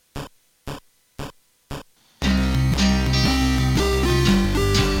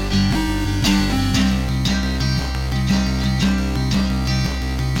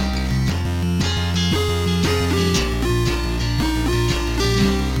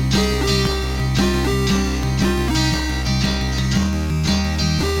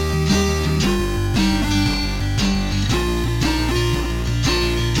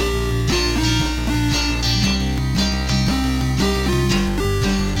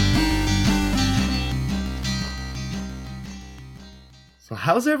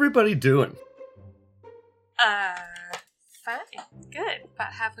how's everybody doing? Fine. Good.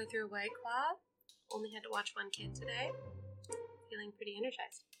 About halfway through White Claw. Only had to watch one kid today. Feeling pretty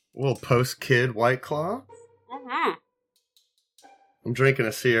energized. A little post-kid White Claw? Mm-hmm. I'm drinking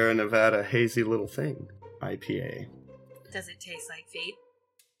a Sierra Nevada Hazy Little Thing IPA. Does it taste like feet?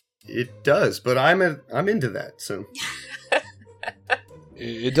 It does, but I'm into that, so...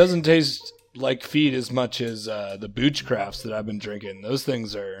 It doesn't taste like feet as much as the Boochcrafts that I've been drinking. Those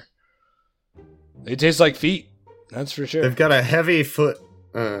things they taste like feet. That's for sure. They've got a heavy foot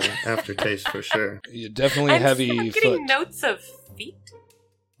aftertaste for sure. You definitely I'm heavy foot. getting notes of feet.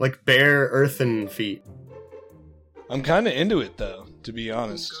 Like bare earthen feet. I'm kind of into it, though, to be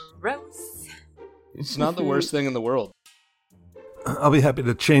honest. Gross. It's not the worst thing in the world. I'll be happy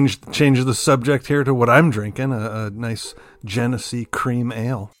to change the subject here to what I'm drinking, a nice Genesee cream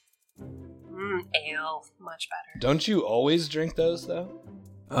ale. Ale. Much better. Don't you always drink those, though?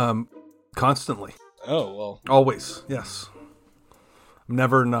 Constantly. Oh, well. Always, yes. I'm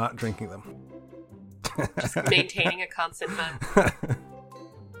never not drinking them. Just maintaining a constant mug.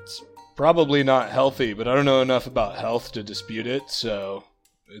 It's probably not healthy, but I don't know enough about health to dispute it, so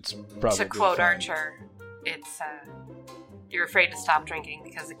it's probably To quote fine. Archer, it's, you're afraid to stop drinking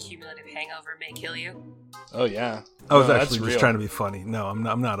because a cumulative hangover may kill you. Oh, yeah. I was No, actually that's just real. trying to be funny. No,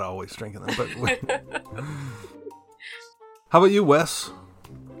 I'm not always drinking them. But how about you, Wes?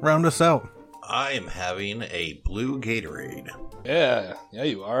 Round us out. I am having a blue Gatorade. Yeah,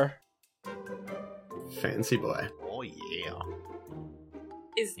 you are. Fancy boy. Oh, yeah.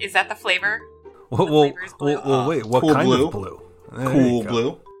 Is that the flavor? Well, flavor is blue? wait. What Cool kind blue. of blue? There Cool you go.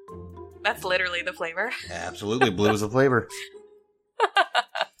 blue. That's literally the flavor. Absolutely, blue is the flavor.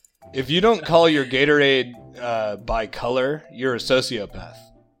 If you don't call your Gatorade by color, you're a sociopath.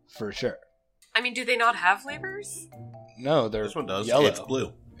 For sure. I mean, do they not have flavors? No, they're This one does. yellow It's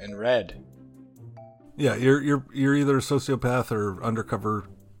blue. and red. Yeah, you're either a sociopath or undercover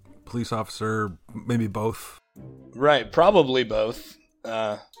police officer, maybe both. Right, probably both. You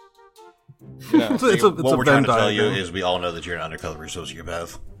know. It's what a we're trying Venn to tell you diagram. is we all know that you're an undercover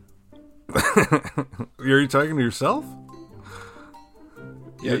sociopath. Are you talking to yourself?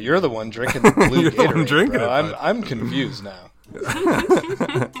 Yeah, you're the one drinking the blue You're the one Gatorade, drinking bro. it, bud. I'm confused now.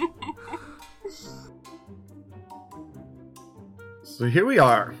 So here we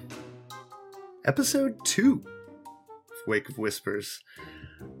are. Episode 2 of Wake of Whispers.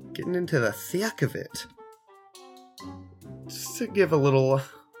 Getting into the thick of it. Just to give a little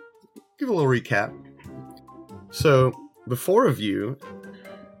recap. So, the four of you,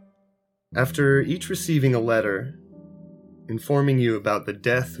 after each receiving a letter informing you about the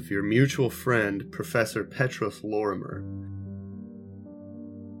death of your mutual friend, Professor Petros Lorimer,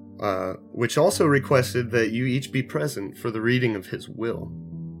 which also requested that you each be present for the reading of his will.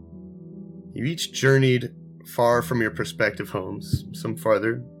 You each journeyed far from your prospective homes, some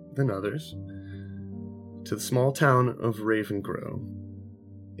farther than others, to the small town of Ravengrow,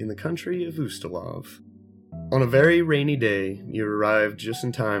 in the country of Ustalov. On a very rainy day, you arrived just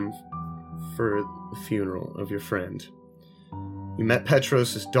in time for the funeral of your friend. You met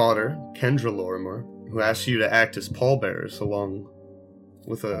Petros' daughter, Kendra Lorimer, who asked you to act as pallbearers along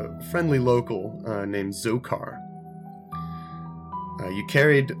with a friendly local named Zokar. You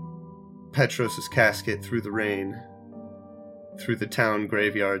carried Petros' casket through the rain, through the town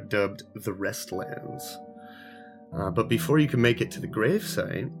graveyard dubbed the Restlands. But before you could make it to the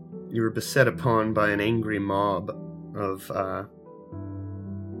gravesite, you were beset upon by an angry mob of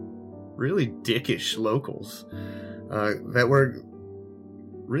really dickish locals that were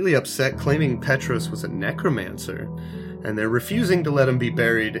really upset, claiming Petros was a necromancer, and they're refusing to let him be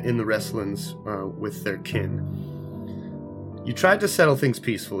buried in the Restlands with their kin. You tried to settle things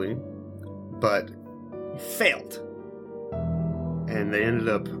peacefully, but you failed, and they ended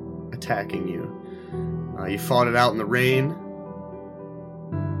up attacking you. You fought it out in the rain.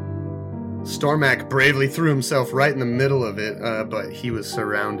 Stormak bravely threw himself right in the middle of it, but he was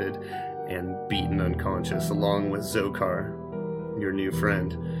surrounded and beaten unconscious, along with Zokar, your new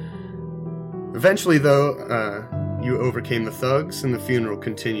friend. Eventually, though, you overcame the thugs, and the funeral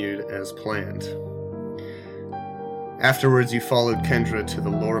continued as planned. Afterwards, you followed Kendra to the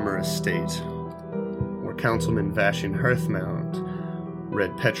Lorimer estate, where Councilman Vashin Hearthmount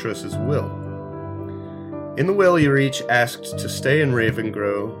read Petros' will. In the will, you were each asked to stay in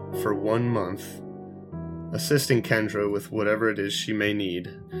Ravengrow for 1 month, assisting Kendra with whatever it is she may need.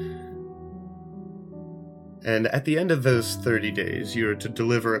 And at the end of those 30 days, you are to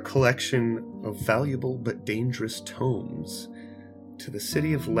deliver a collection of valuable but dangerous tomes to the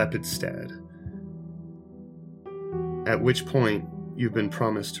city of Lepidstad. At which point, you've been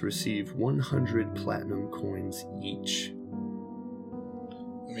promised to receive 100 platinum coins each.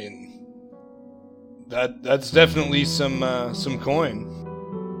 I mean, that's definitely some coin.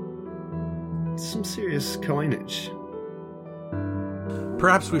 Some serious coinage.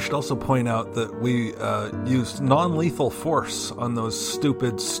 Perhaps we should also point out that we used non-lethal force on those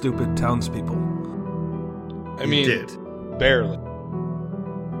stupid townspeople. I mean, You did. barely.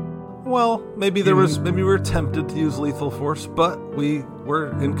 Well, maybe we were tempted to use lethal force, but we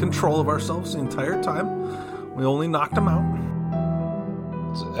were in control of ourselves the entire time. We only knocked them out.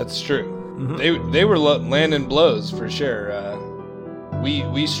 That's true. Mm-hmm. They were landing blows for sure.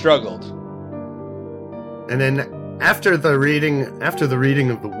 We struggled. And then after the reading of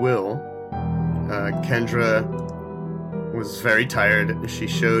the will, Kendra was very tired. She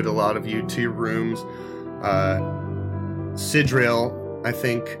showed a lot of you to your rooms. Sidriel, I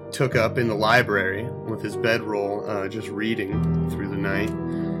think, took up in the library with his bedroll, just reading through the night.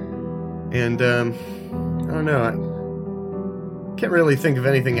 And I don't know, I can't really think of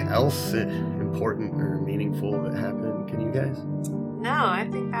anything else important or meaningful that happened. Can you guys? No, I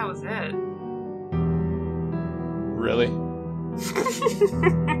think that was it. Really?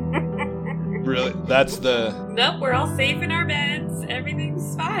 Really? That's the... Nope, we're all safe in our beds.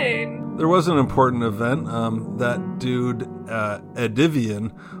 Everything's fine. There was an important event. That dude,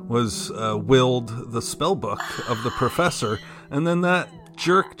 Edivian, was willed the spell book of the professor, and then that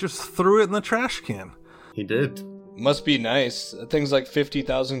jerk just threw it in the trash can. He did. Must be nice. That thing's like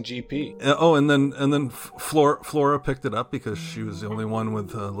 50,000 GP. And then Flora picked it up because she was the only one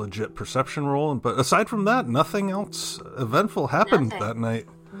with a legit perception roll. But aside from that, nothing else eventful happened that night.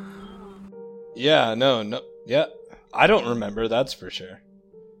 Yeah, no. Yeah, I don't remember, that's for sure.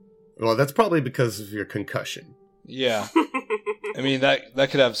 Well, that's probably because of your concussion. Yeah. I mean, that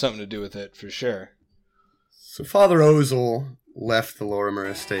could have something to do with it, for sure. So Father Ozel left the Lorimer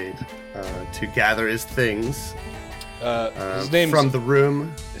estate to gather his things from the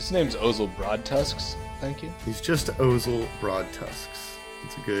room. His name's Ozel Broadtusks, thank you. He's just Ozel Broadtusks.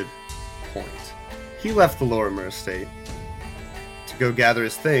 It's a good point. He left the Lorimer estate to go gather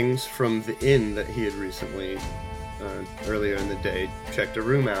his things from the inn that he had recently, earlier in the day, checked a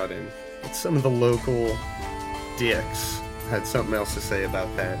room out in. But some of the local dicks had something else to say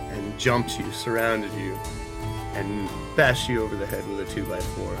about that and jumped you, surrounded you, and bashed you over the head with a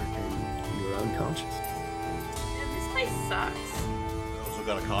 2x4, and you were unconscious. Man, this place sucks. Also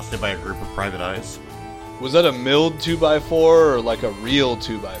got accosted by a group of private eyes. Was that a milled 2x4 or like a real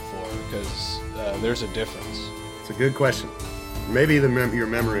 2x4? Because there's a difference. It's a good question. Maybe your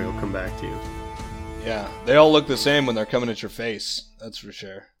memory will come back to you. Yeah, they all look the same when they're coming at your face. That's for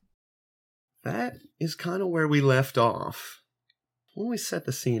sure. That is kind of where we left off. When we set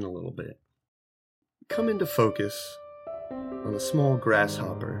the scene a little bit. Come into focus on a small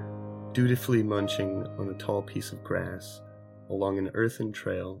grasshopper dutifully munching on a tall piece of grass along an earthen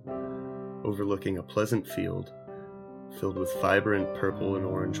trail overlooking a pleasant field filled with vibrant purple and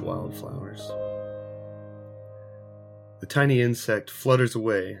orange wildflowers. The tiny insect flutters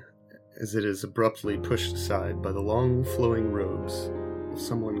away as it is abruptly pushed aside by the long flowing robes of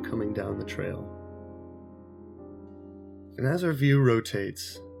someone coming down the trail. And as our view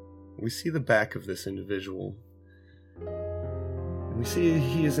rotates, we see the back of this individual. And we see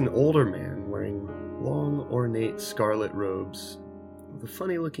he is an older man wearing long, ornate scarlet robes with a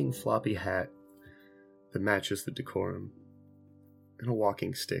funny-looking floppy hat that matches the decorum, and a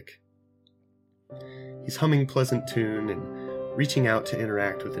walking stick. He's humming pleasant tune and reaching out to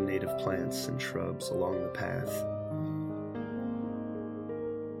interact with the native plants and shrubs along the path.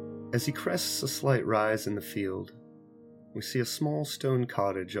 As he crests a slight rise in the field, we see a small stone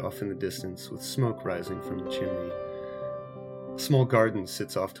cottage off in the distance with smoke rising from the chimney. A small garden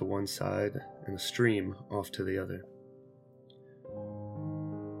sits off to one side and a stream off to the other.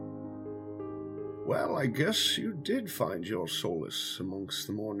 Well, I guess you did find your solace amongst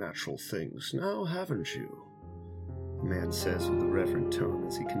the more natural things now, haven't you? The man says with a reverent tone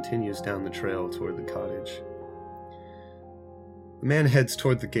as he continues down the trail toward the cottage. The man heads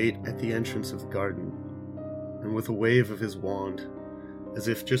toward the gate at the entrance of the garden, and with a wave of his wand, as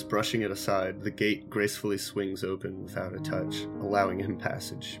if just brushing it aside, the gate gracefully swings open without a touch, allowing him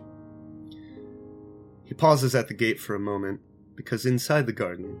passage. He pauses at the gate for a moment, because inside the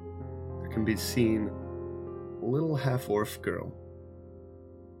garden, there can be seen a little half-orph girl,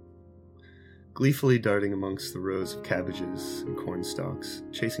 gleefully darting amongst the rows of cabbages and cornstalks,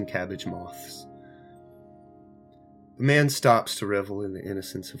 chasing cabbage moths. The man stops to revel in the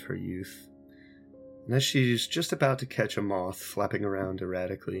innocence of her youth, and as she is just about to catch a moth flapping around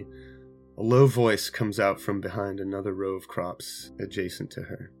erratically, A low voice comes out from behind another row of crops adjacent to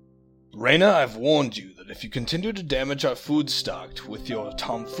her. Reyna, I've warned you that if you continue to damage our food stock with your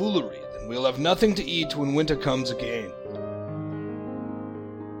tomfoolery, then we'll have nothing to eat when winter comes again.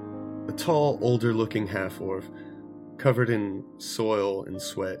 A tall, older-looking half-orc, covered in soil and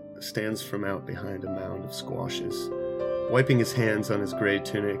sweat, stands from out behind a mound of squashes. Wiping his hands on his gray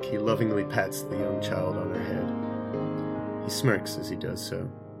tunic, he lovingly pats the young child on her head. He smirks as he does so.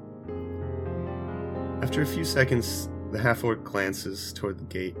 After a few seconds, the half-orc glances toward the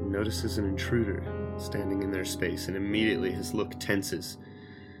gate and notices an intruder standing in their space, and immediately his look tenses.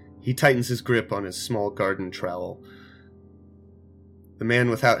 He tightens his grip on his small garden trowel. The man,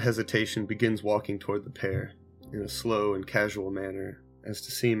 without hesitation, begins walking toward the pair in a slow and casual manner, as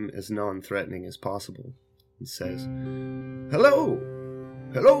to seem as non-threatening as possible, and says, Hello!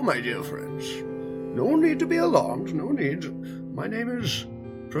 Hello, my dear friends. No need to be alarmed, no need. My name is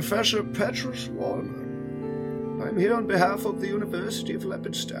Professor Petrus Lorimer. I'm here on behalf of the University of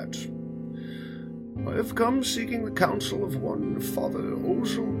Lepidstadt. I have come seeking the counsel of one Father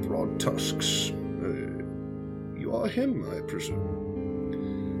Ozil Broadtusks. You are him, I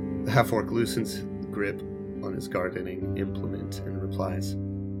presume. The half-orc loosens the grip on his gardening implement and replies,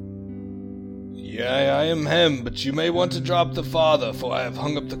 Yea, I am him, but you may want to drop the father, for I have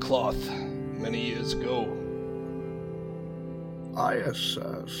hung up the cloth many years ago. Ah, yes,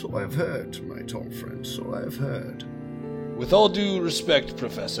 so I've heard, my tall friend, so I've heard. With all due respect,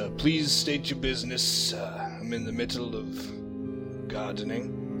 Professor, please state your business. I'm in the middle of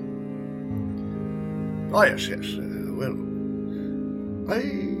gardening. Ah, yes, well,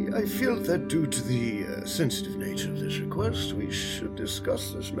 I feel that due to the sensitive nature of this request, we should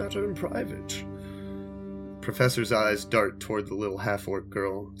discuss this matter in private. Professor's eyes dart toward the little half-orc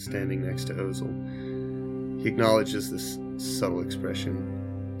girl standing next to Ozil. He acknowledges this subtle expression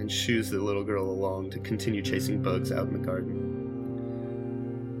and shoos the little girl along to continue chasing bugs out in the garden.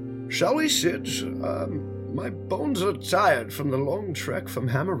 Shall we sit? My bones are tired from the long trek from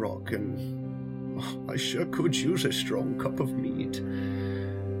Hammerrock, and I sure could use a strong cup of mead.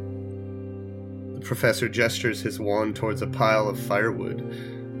 The professor gestures his wand towards a pile of firewood.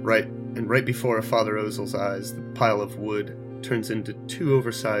 Right before Father Ozil's eyes, the pile of wood turns into two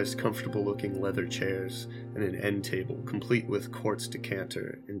oversized, comfortable-looking leather chairs and an end table, complete with quartz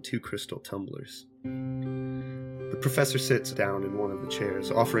decanter and 2 crystal tumblers. The professor sits down in one of the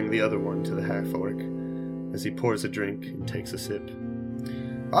chairs, offering the other one to the half-orc, as he pours a drink and takes a sip.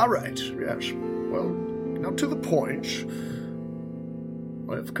 All right, yes. Well, now to the point.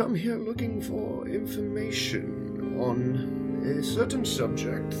 I've come here looking for information on a certain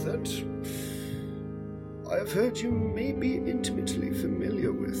subject that I have heard you may be intimately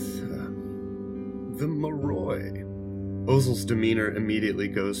familiar with. The Moroi. Ozil's demeanor immediately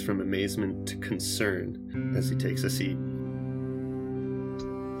goes from amazement to concern as he takes a seat.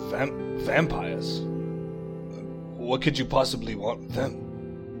 Vampires? What could you possibly want with them?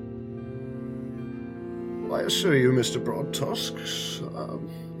 I assure you, Mr. Broadtusks,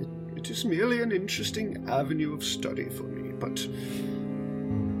 it is merely an interesting avenue of study for me, but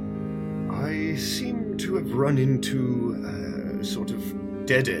I seem to have run into a sort of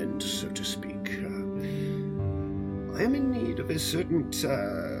dead end, so to speak. I am in need of a certain,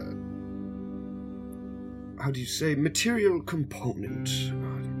 material component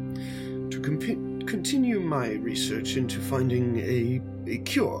to continue my research into finding a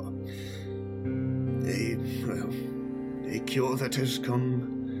cure. A cure that has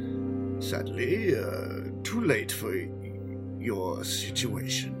come, sadly, too late for your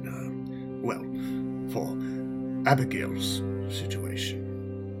situation. For Abigail's situation.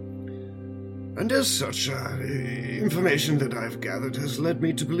 And as such, information that I've gathered has led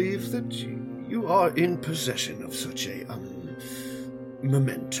me to believe that you are in possession of such a,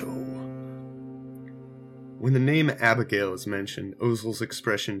 memento. When the name Abigail is mentioned, Ozil's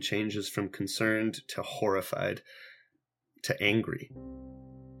expression changes from concerned to horrified to angry,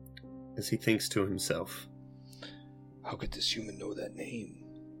 as he thinks to himself, How could this human know that name?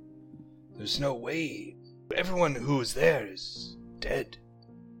 There's no way. Everyone who was there is dead.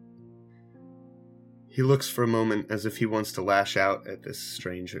 He looks for a moment as if he wants to lash out at this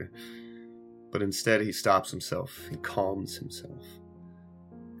stranger, but instead he stops himself. He calms himself.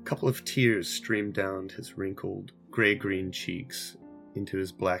 A couple of tears stream down his wrinkled, gray-green cheeks into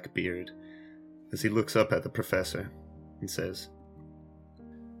his black beard as he looks up at the professor and says,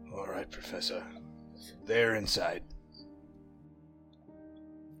 All right, Professor. They're inside.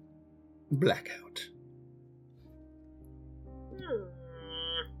 Blackout.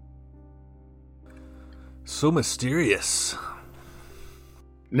 So mysterious.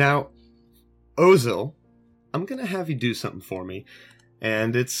 Now, Ozil, I'm going to have you do something for me.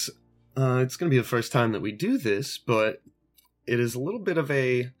 And it's going to be the first time that we do this, but it is a little bit of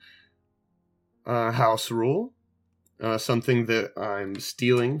a house rule. Something that I'm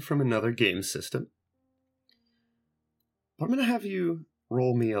stealing from another game system. I'm going to have you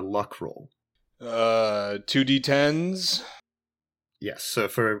roll me a luck roll. 2d10s? Yes, so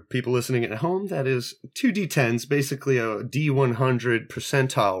for people listening at home, that is 2d10s, basically a d100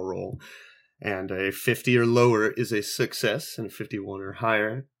 percentile roll. And a 50 or lower is a success, and a 51 or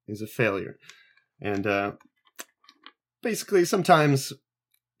higher is a failure. And basically, sometimes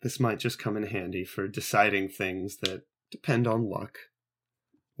this might just come in handy for deciding things that depend on luck.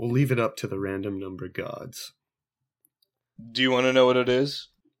 We'll leave it up to the random number gods. Do you want to know what it is?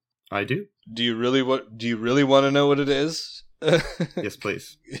 I do. Do you really want to know what it is? Yes,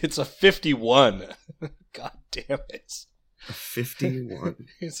 please. It's a 51. God damn it. A 51.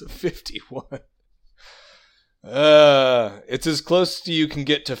 It's a 51. It's as close to you can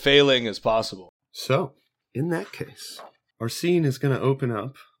get to failing as possible. So, in that case, our scene is going to open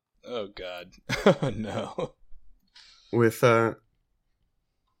up. Oh, God. Oh, no. With Ozil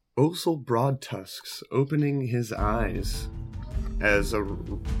Broadtusks opening his eyes as a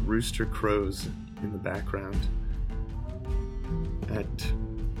rooster crows in the background at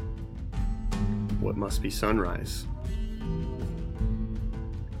what must be sunrise.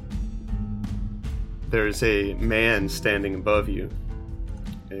 There's a man standing above you,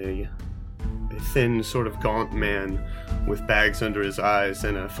 a thin, sort of gaunt man with bags under his eyes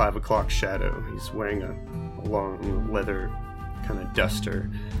and a 5 o'clock shadow. He's wearing a long leather kind of duster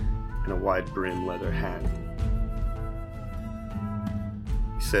and a wide brim leather hat.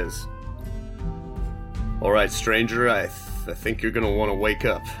 He says, "All right, stranger, I think you're gonna want to wake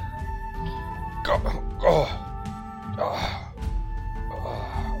up."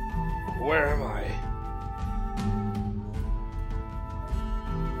 Where am I?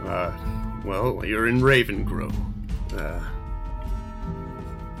 Well, you're in Ravengrow.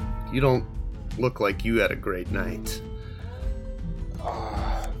 You don't look like you had a great night.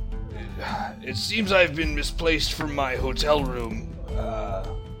 It seems I've been misplaced from my hotel room,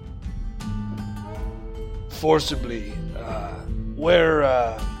 forcibly. Where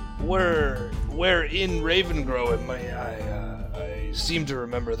in Ravengrow am I seem to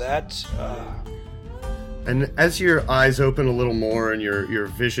remember that. And as your eyes open a little more and your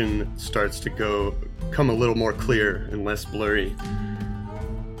vision starts to come a little more clear and less blurry,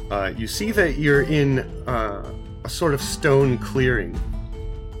 you see that you're in a sort of stone clearing,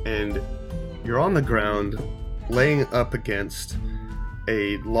 and you're on the ground laying up against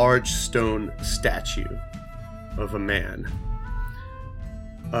a large stone statue of a man.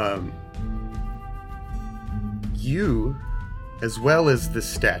 You, as well as the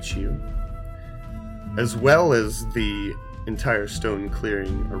statue, as well as the entire stone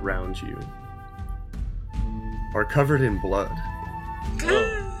clearing around you, are covered in blood. Oh,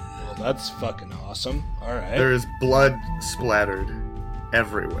 well, that's fucking awesome. All right. There is blood splattered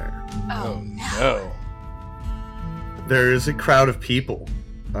everywhere. Oh no. There is a crowd of people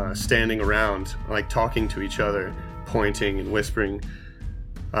standing around, like talking to each other, pointing and whispering.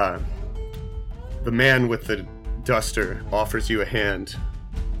 The man with the duster offers you a hand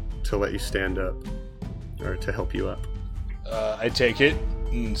to let you stand up, or to help you up. I take it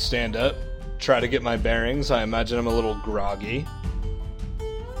and stand up, try to get my bearings. I imagine I'm a little groggy.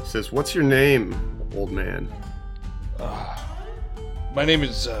 He says, "What's your name, old man?" My name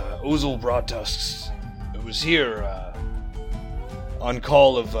is Ozil Broadtusks. I was here on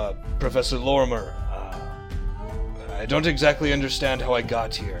call of Professor Lorimer. I don't exactly understand how I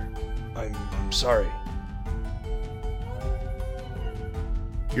got here. I'm sorry.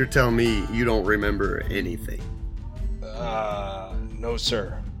 You're telling me you don't remember anything? No,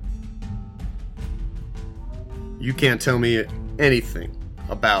 sir. You can't tell me anything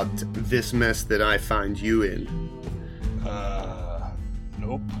about this mess that I find you in?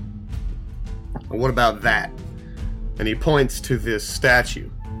 Nope. Well, what about that? And he points to this statue.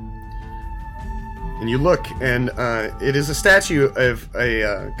 And you look, and it is a statue of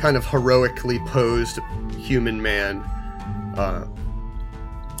a kind of heroically posed human man,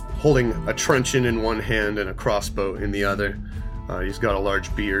 holding a truncheon in one hand and a crossbow in the other. He's got a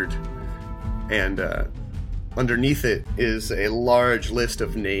large beard, and underneath it is a large list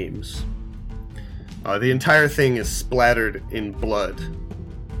of names. The entire thing is splattered in blood.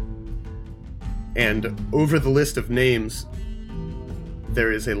 And over the list of names, there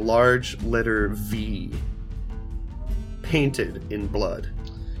is a large letter V painted in blood.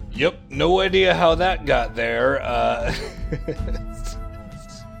 Yep, no idea how that got there.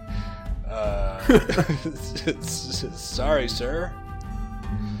 Sorry, sir.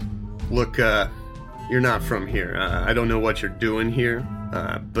 Look, you're not from here. I don't know what you're doing here,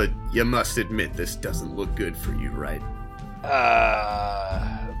 but you must admit this doesn't look good for you, right?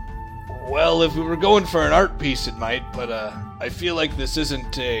 Well, if we were going for an art piece, it might, but I feel like this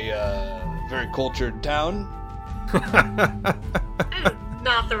isn't a very cultured town.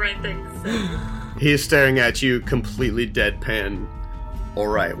 Not the right thing to say. He is staring at you completely deadpan.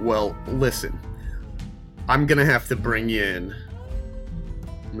 Alright, well, listen. I'm gonna have to bring you in.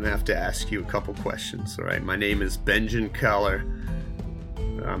 I'm gonna have to ask you a couple questions, alright? My name is Benjamin Collar.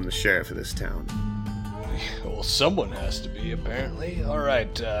 I'm the sheriff of this town. Well, someone has to be, apparently.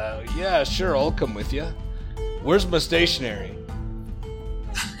 Alright, yeah, sure, I'll come with you. Where's my stationery?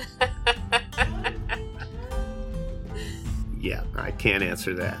 Yeah, I can't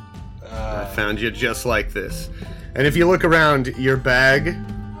answer that. I found you just like this. And if you look around, your bag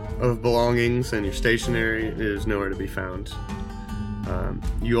of belongings and your stationery is nowhere to be found.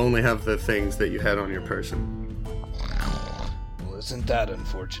 You only have the things that you had on your person. Well, isn't that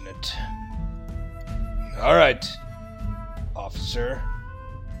unfortunate? Alright, officer.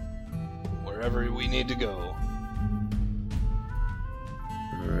 Wherever we need to go.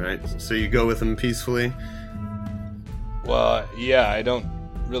 Alright, so you go with him peacefully? Well, yeah, I don't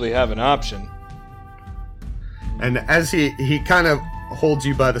really have an option. And as he kind of holds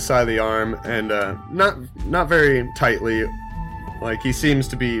you by the side of the arm, and not very tightly, like he seems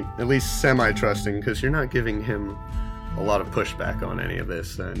to be at least semi-trusting, because you're not giving him a lot of pushback on any of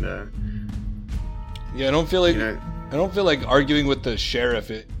this, and yeah, I don't feel like you know, I don't feel like arguing with the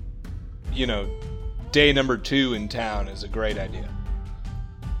sheriff. Day number 2 in town is a great idea.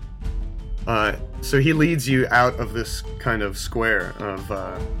 So he leads you out of this kind of square of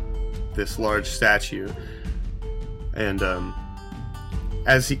this large statue, and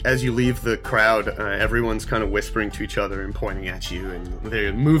as you leave the crowd, everyone's kind of whispering to each other and pointing at you, and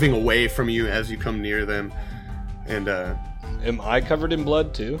they're moving away from you as you come near them. And am I covered in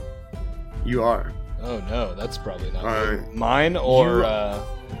blood too? You are. Oh no, that's probably not good. Mine or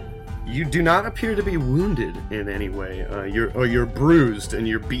You do not appear to be wounded in any way. You're bruised and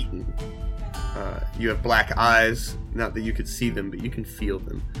you're beaten. You have black eyes. Not that you could see them, but you can feel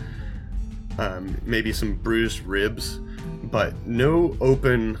them. Maybe some bruised ribs, but no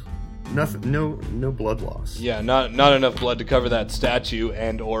open, nothing, no blood loss. Yeah, not enough blood to cover that statue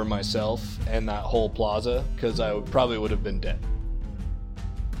and or myself and that whole plaza, because I probably would have been dead.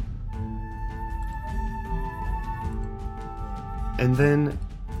 And then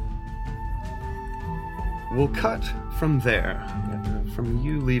we'll cut from there, from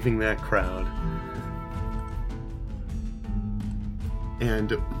you leaving that crowd.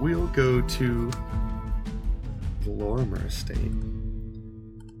 And we'll go to the Lorimer estate.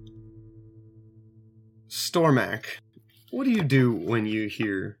 Stormac, what do you do when you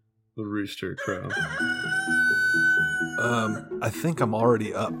hear the rooster crow? I think I'm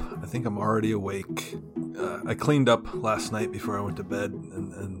already up. I think I'm already awake. I cleaned up last night before I went to bed,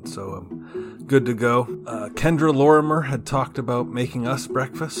 and so I'm good to go. Kendra Lorimer had talked about making us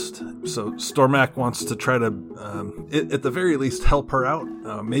breakfast, so Stormac wants to try to, at the very least, help her out,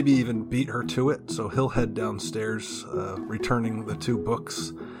 maybe even beat her to it, so he'll head downstairs, returning the 2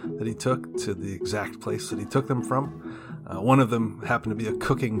 books that he took to the exact place that he took them from. One of them happened to be a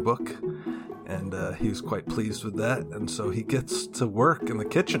cooking book, and he was quite pleased with that, and so he gets to work in the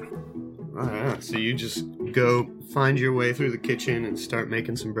kitchen. Oh, yeah. So you just go find your way through the kitchen and start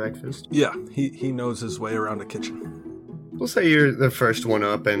making some breakfast? Yeah, he knows his way around a kitchen. We'll say you're the first one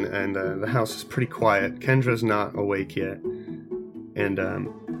up, and the house is pretty quiet. Kendra's not awake yet. And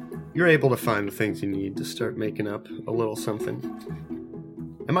you're able to find the things you need to start making up a little something.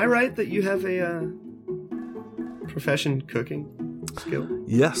 Am I right that you have a profession cooking skill?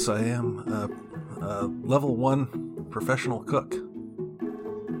 Yes, I am a level 1 professional cook.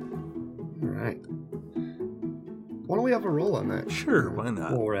 All right. Why don't we have a roll on that? Sure, why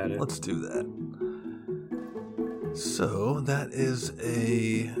not? While we're at it. Let's do that. So that is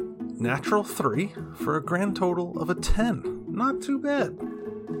a natural 3 for a grand total of a 10. Not too bad.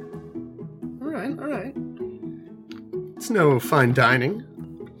 All right. It's no fine dining,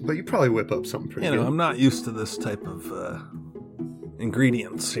 but you probably whip up something pretty good. I'm not used to this type of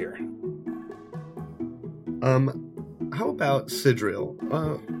ingredients here. How about Sidril?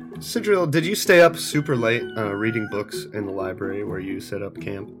 Sidril, did you stay up super late reading books in the library where you set up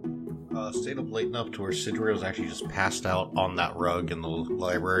camp? Stayed up late enough to where Sidri was actually just passed out on that rug in the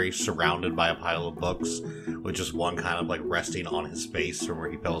library, surrounded by a pile of books, with just one kind of like resting on his face from where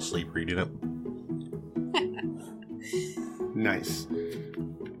he fell asleep reading it. Nice.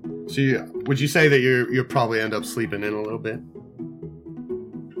 So would you say that you'll probably end up sleeping in a little bit?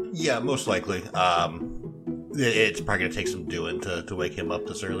 Yeah, most likely. It's probably going to take some doing to wake him up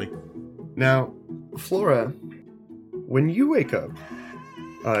this early. Now, Flora, when you wake up,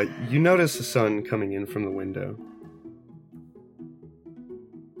 you notice the sun coming in from the window.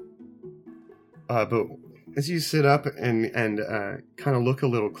 But as you sit up and kind of look a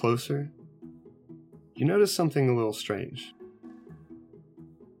little closer, you notice something a little strange.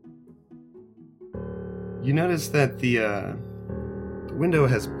 You notice that the window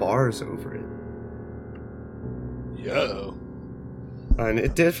has bars over it. Yo. And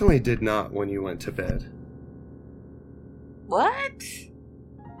it definitely did not when you went to bed. What?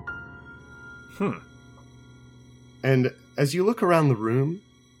 And as you look around the room,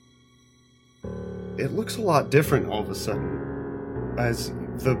 it looks a lot different all of a sudden. As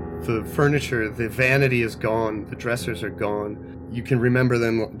the furniture, the vanity is gone, the dressers are gone. You can remember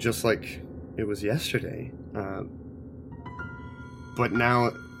them just like it was yesterday. But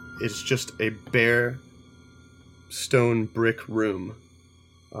now it's just a bare stone brick room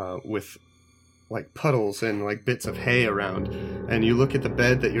with like puddles and like bits of hay around. And you look at the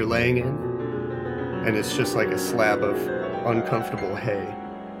bed that you're laying in, and it's just like a slab of uncomfortable hay.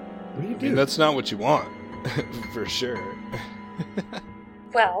 What do you do? I mean, that's not what you want, for sure.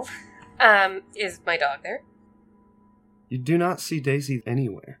 Well, is my dog there? You do not see Daisy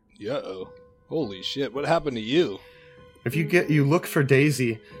anywhere. Yo. Holy shit, what happened to you? If you look for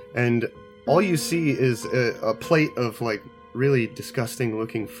Daisy, and all you see is a plate of like really disgusting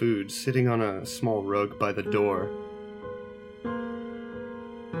looking food sitting on a small rug by the door.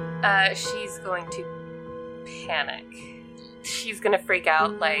 She's going to panic. She's gonna freak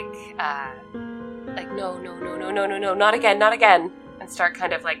out, like no, not again, and start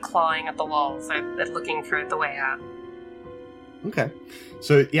kind of like clawing at the walls, looking for the way out. Okay.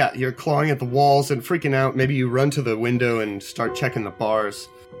 So, yeah, you're clawing at the walls and freaking out. Maybe you run to the window and start checking the bars.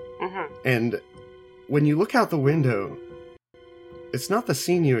 Mm-hmm. And when you look out the window, it's not the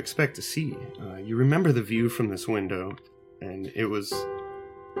scene you expect to see. You remember the view from this window, and it was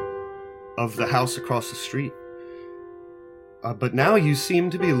of the house across the street. But now you seem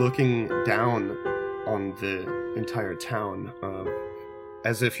to be looking down on the entire town,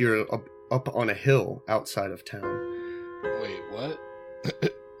 as if you're up on a hill outside of town. Wait, what?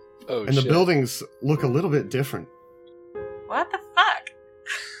 Oh, and shit. the buildings look a little bit different. What the fuck?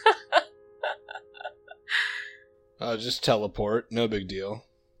 Just teleport, no big deal.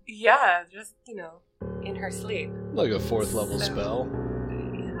 Yeah, just, in her sleep. Like a 4th level spell.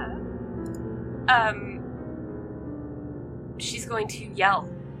 Yeah. She's going to yell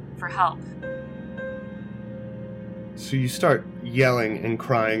for help. So you start yelling and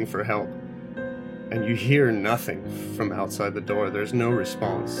crying for help, and you hear nothing from outside the door. There's no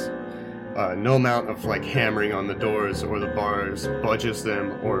response. No amount of like hammering on the doors or the bars budges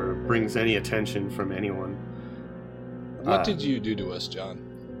them or brings any attention from anyone. What did you do to us, John?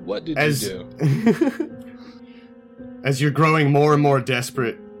 What did you do? As you're growing more and more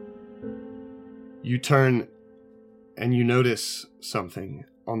desperate, you turn and you notice something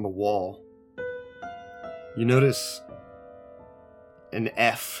on the wall. You notice an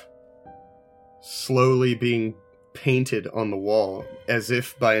F slowly being painted on the wall as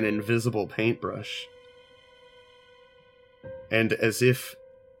if by an invisible paintbrush. And as if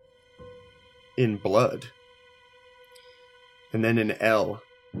in blood. And then an L.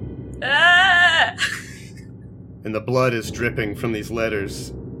 Ah! And the blood is dripping from these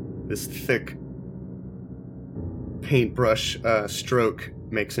letters. This thick paintbrush stroke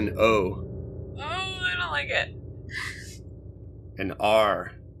makes an O. Oh, I don't like it. An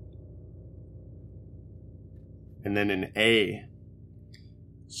R. And then an A.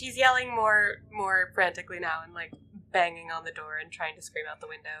 She's yelling more frantically now and like banging on the door and trying to scream out the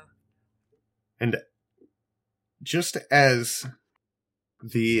window. And just as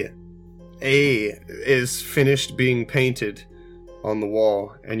the A is finished being painted on the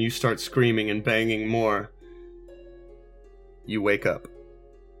wall and you start screaming and banging more, you wake up.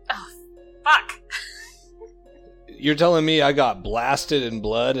 Oh, fuck. You're telling me I got blasted in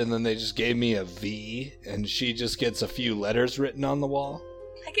blood and then they just gave me a V and she just gets a few letters written on the wall?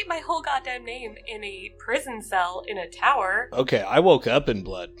 I get my whole goddamn name in a prison cell in a tower. Okay, I woke up in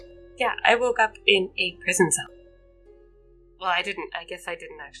blood. Yeah, I woke up in a prison cell. Well, I guess I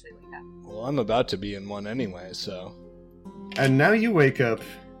didn't actually wake up. Well, I'm about to be in one anyway, so... And now you wake up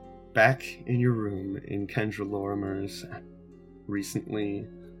back in your room in Kendra Lorimer's recently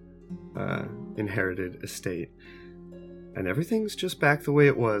inherited estate. And everything's just back the way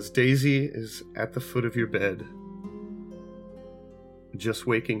it was. Daisy is at the foot of your bed. just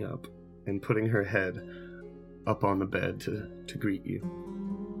waking up and putting her head up on the bed to greet you.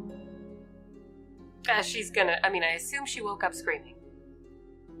 She's gonna, I assume she woke up screaming.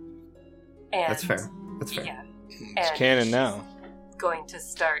 And That's fair. Yeah. It's canon now. Going to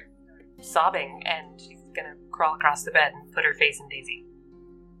start sobbing, and she's gonna crawl across the bed and put her face in Daisy.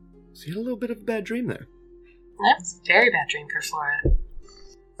 So you had a little bit of a bad dream there. That's a very bad dream for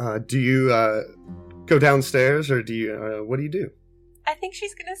Flora. Do you go downstairs, or what do you do? I think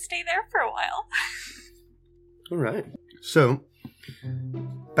she's gonna stay there for a while. All right. So,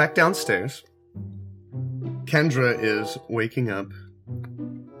 back downstairs, Kendra is waking up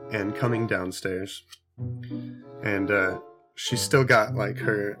and coming downstairs, and she's still got like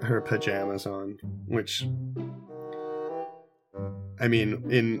her pajamas on, which, I mean,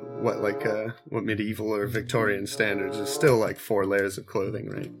 in what medieval or Victorian standards is still like 4 layers of clothing,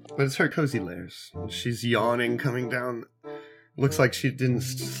 right? But it's her cozy layers. She's yawning, coming down. Looks like she didn't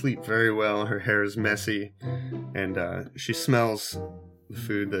sleep very well. Her hair is messy, and she smells the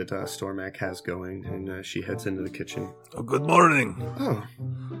food that Stormak has going, and she heads into the kitchen. Oh, good morning. Oh,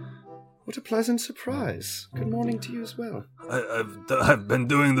 what a pleasant surprise. Good morning to you as well. I've been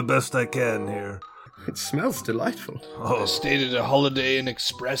doing the best I can here. It smells delightful. I stayed at a Holiday Inn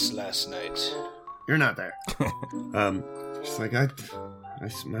Express last night. You're not there. She's like, I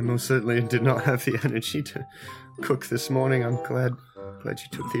most certainly did not have the energy to cook this morning. I'm glad you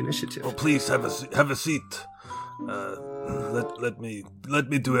took the initiative. Oh, please have a seat. Let me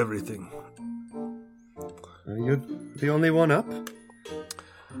do everything. You're the only one up?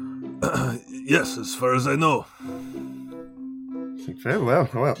 Yes, as far as I know. Very well.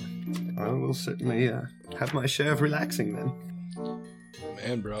 Well, I will certainly have my share of relaxing then.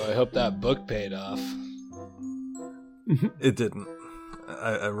 Man, bro, I hope that book paid off. It didn't.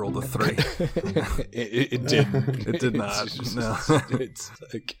 I rolled a 3. It didn't. It did not. No. It's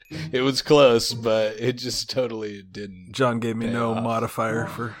like, it was close, but it just totally didn't. John gave me no off. modifier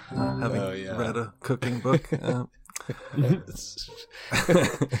for having read a cooking book.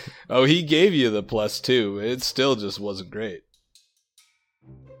 Oh, he gave you the +2. It still just wasn't great.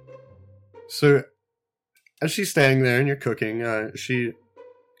 So, as she's standing there and you're cooking, she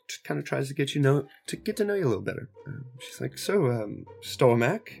kind of tries to get to know you a little better. She's like, "So,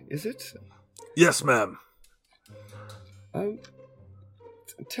 Stormak, is it?" Yes, ma'am.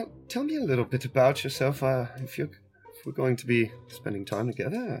 Tell me a little bit about yourself. If we're going to be spending time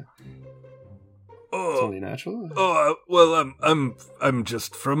together, it's only natural. Well, I'm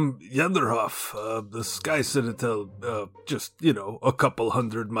just from Yenderhof, the Sky Citadel, just a couple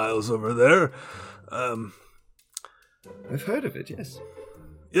 100 miles over there. I've heard of it. Yes.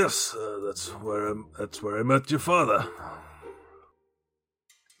 Yes, that's where I met your father.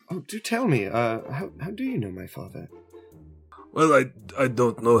 Oh, do tell me. How do you know my father? Well, I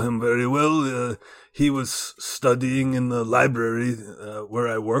don't know him very well. He was studying in the library where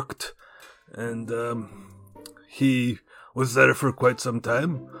I worked, and he was there for quite some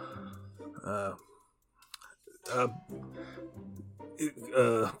time. I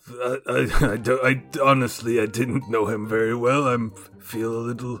honestly, I didn't know him very well. I feel a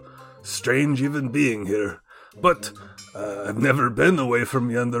little strange even being here. But I've never been away from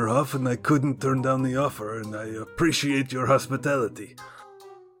Yenderhof, and I couldn't turn down the offer, and I appreciate your hospitality.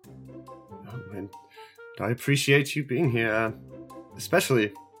 Oh, and I appreciate you being here,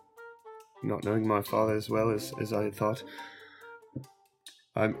 especially not knowing my father as well as I had thought.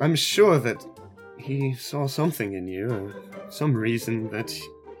 I'm sure that he saw something in you, some reason that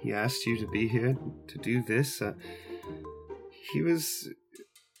he asked you to be here to do this. He was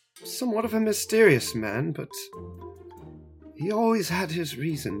somewhat of a mysterious man, but he always had his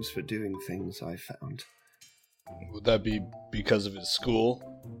reasons for doing things, I found. Would that be because of his school?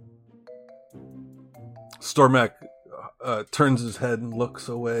 Stormak turns his head and looks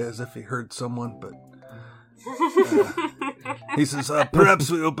away as if he heard someone, but he says, perhaps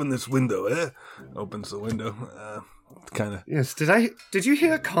we open this window, eh? Opens the window, kind of. Yes, did you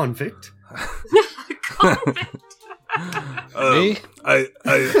hear a convict? Convict? Me?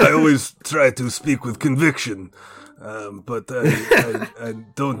 I always try to speak with conviction, but I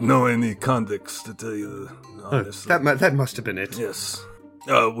don't know any convicts, to tell you honestly. That must have been it. Yes.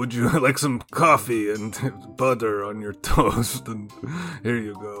 Would you like some coffee and butter on your toast? And here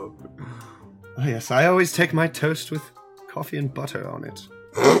you go. Oh, yes, I always take my toast with coffee and butter on it.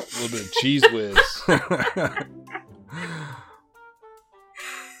 A little bit of cheese whiz.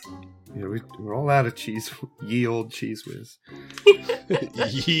 Yeah, we're all out of cheese. Ye old cheese whiz.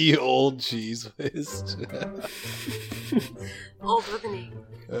 Ye old cheese whiz. Old with an E.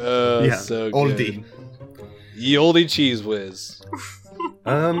 So oldie. good. Ye oldie cheese whiz.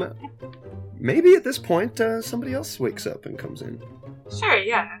 Maybe at this point, somebody else wakes up and comes in. Sure,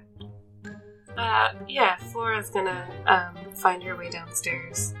 yeah. Yeah, Flora's gonna, find her way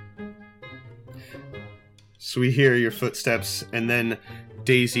downstairs. So we hear your footsteps, and then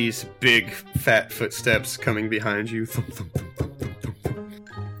Daisy's big, fat footsteps coming behind you. Thump, thump, thump, thump, thump, thump, thump.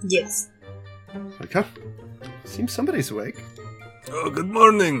 Yes. Like, huh? Seems somebody's awake. Oh, good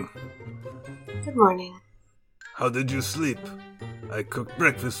morning. Good morning. How did you sleep? I cooked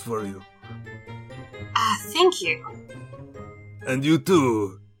breakfast for you. Thank you. And you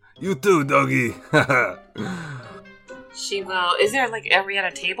too. You too, doggy. She will... Is there, are we at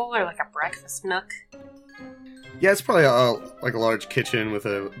a table or, a breakfast nook? Yeah, it's probably like a large kitchen with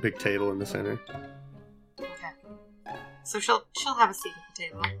a big table in the center. Okay. So she'll have a seat at the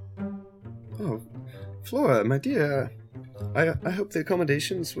table. Oh, Flora, my dear, I hope the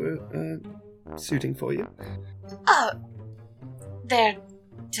accommodations were suiting for you. Oh, they're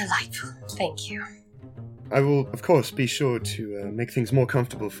delightful. Thank you. I will, of course, be sure to make things more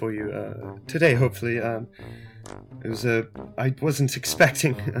comfortable for you today. Hopefully, I wasn't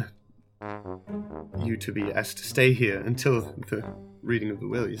expecting you to be asked to stay here until the reading of the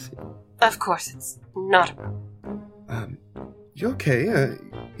will. You see. Of course, it's not. You okay?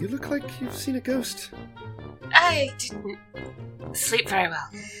 You look like you've seen a ghost. I didn't sleep very well.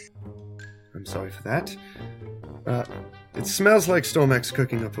 I'm sorry for that. It smells like Stormax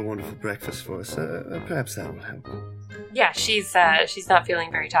cooking up a wonderful breakfast for us. Perhaps that will help. Yeah, she's not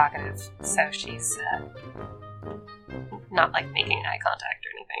feeling very talkative, so she's not making eye contact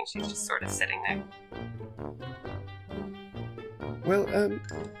or anything. She's just sort of sitting there. Well,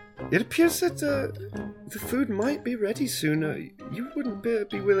 it appears that the food might be ready soon. You wouldn't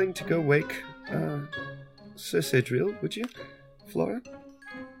be willing to go wake Sir Sidriel, would you, Flora?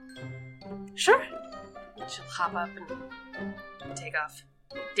 Sure. She'll hop up and take off.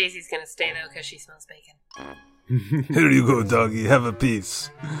 Daisy's gonna stay, though, because she smells bacon. Here you go, doggy. Have a piece.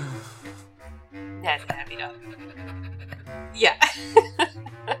 That's a happy dog. Yeah.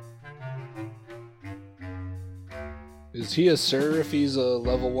 Is he a sir if he's a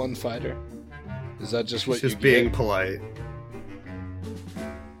level 1 fighter? Is that just what She's you just being get? polite.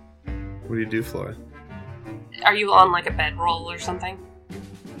 What do you do, Flora? Are you on, a bedroll or something?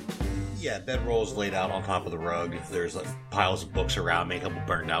 Yeah, bedrolls laid out on top of the rug. There's piles of books around me, a couple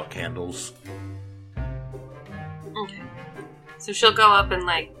burned out candles. Okay. So she'll go up and,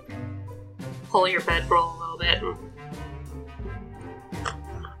 pull your bedroll a little bit and...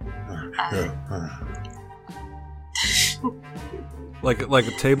 Like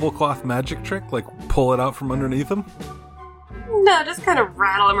a tablecloth magic trick? Pull it out from underneath him? No, just kind of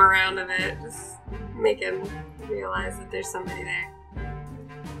rattle him around a bit. Just make him realize that there's somebody there.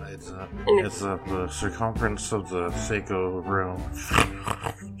 It's the circumference of the Seiko room.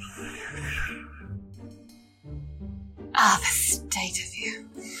 Ah, the state of you.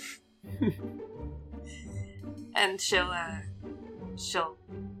 And she'll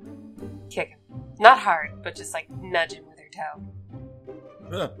kick him. Not hard, but just nudge him with her toe.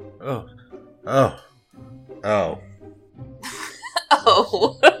 Oh.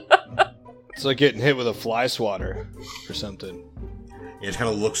 Oh. It's like getting hit with a fly swatter or something. He just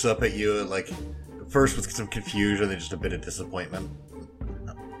kind of looks up at you, first with some confusion, then just a bit of disappointment.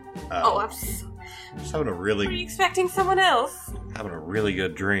 Oh, I'm just having a really... Were you expecting someone else? Having a really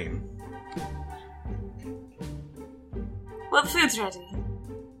good dream. Well, the food's ready.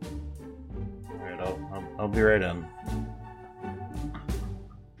 Alright, I'll be right in.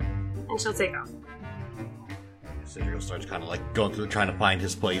 And she'll take off. Sidriel starts kind of going through, trying to find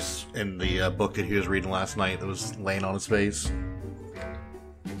his place in the book that he was reading last night that was laying on his face.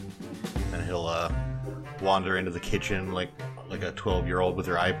 And he'll wander into the kitchen like a 12-year-old with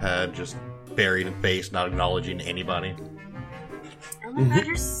her iPad, just buried in face, not acknowledging anybody. Oh my god,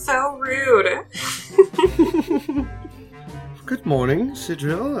 you're so rude. Good morning,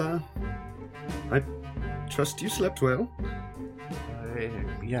 Sidriel. I trust you slept well.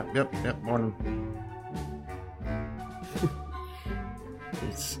 Yep, morning.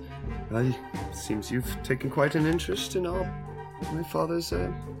 Seems you've taken quite an interest in my father's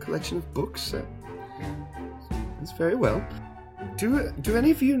collection of books. That's very well. Do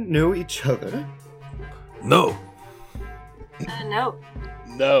any of you know each other? No. No.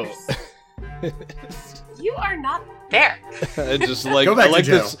 No. You are not there. I just Go back to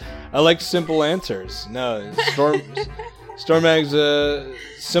jail. this. I like simple answers. No, Stormag's a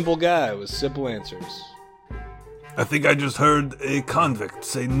simple guy with simple answers. I think I just heard a convict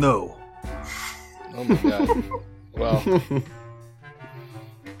say no. Oh my god. Well,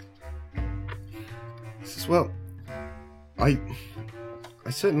 He says, well,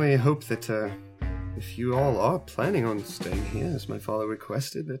 certainly hope that if you all are planning on staying here, as my father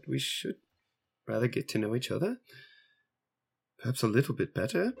requested, that we should rather get to know each other. Perhaps a little bit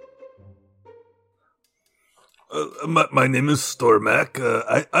better. My name is Stormak.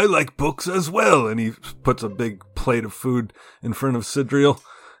 I like books as well. And he puts a big plate of food in front of Sidriel.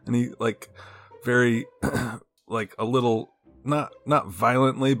 And he, very, a little, not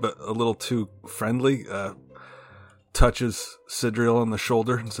violently, but a little too friendly, touches Sidriel on the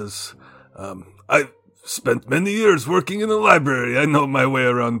shoulder and says, I've spent many years working in the library. I know my way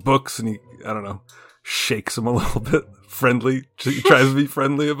around books. And he, shakes him a little bit. Friendly. He tries to be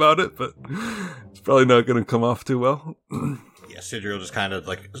friendly about it, but it's probably not going to come off too well. Yeah, Sidriel just kind of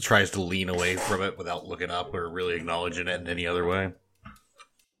tries to lean away from it without looking up or really acknowledging it in any other way.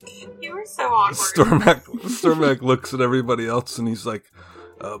 You were so awkward. Stormak looks at everybody else and he's like,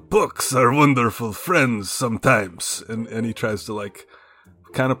 books are wonderful friends sometimes. And he tries to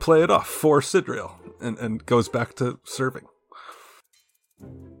kind of play it off for Sidriel and goes back to serving.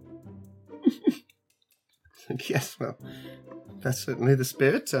 Yes, well, that's certainly the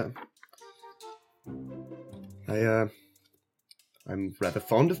spirit. I'm rather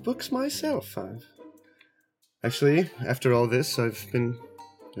fond of books myself. Actually, after all this,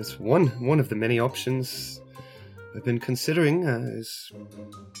 it's one of the many options I've been considering is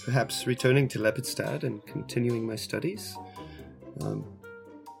perhaps returning to Lepidstadt and continuing my studies. I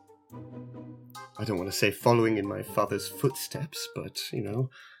don't want to say following in my father's footsteps, but,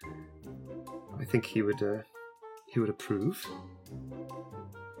 I think he would approve.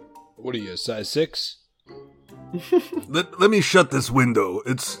 What are you, a size 6? Let me shut this window.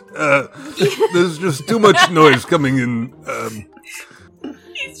 It's, there's just too much noise coming in.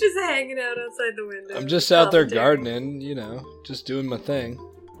 He's just hanging out outside the window. I'm just out there gardening, just doing my thing.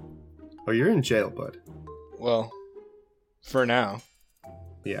 Oh, you're in jail, bud. Well, for now.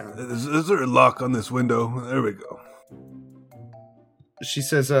 Yeah. Is there a lock on this window? There we go. She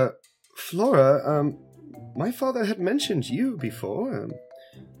says, Flora, my father had mentioned you before.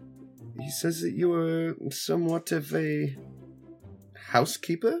 He says that you were somewhat of a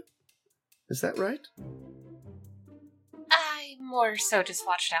housekeeper. Is that right? I more so just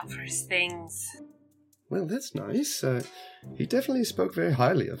watched out for his things. Well, that's nice. He definitely spoke very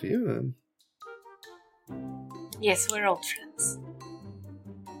highly of you. Yes, we're old friends.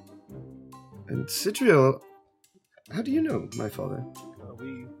 And Sidriel, how do you know my father?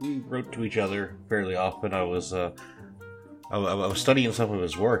 We wrote to each other fairly often. I was studying some of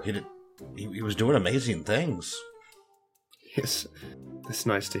his work. He was doing amazing things. Yes, that's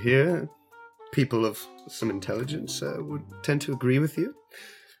nice to hear. People of some intelligence would tend to agree with you.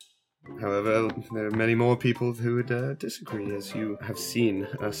 However, there are many more people who would disagree, as you have seen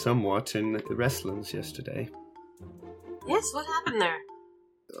somewhat in the wrestlands yesterday. Yes, what happened there?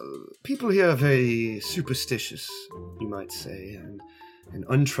 People here are very superstitious, you might say, and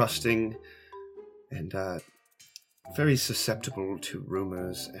untrusting, and very susceptible to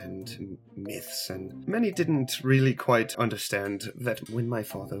rumors and myths, and many didn't really quite understand that when my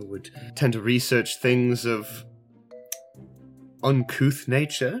father would tend to research things of uncouth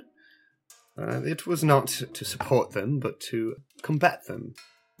nature, it was not to support them, but to combat them.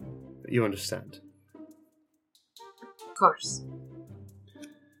 You understand? Of course.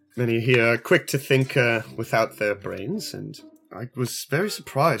 Many here are quick to think without their brains, and I was very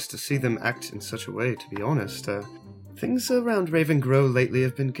surprised to see them act in such a way, to be honest. Things around Ravengrow lately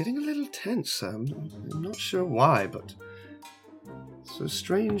have been getting a little tense. I'm not sure why, but so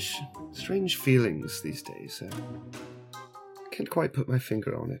strange feelings these days. Can't quite put my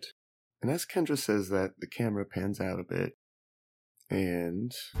finger on it. And as Kendra says that, the camera pans out a bit,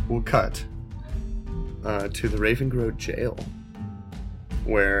 and we'll cut to the Ravengrow jail,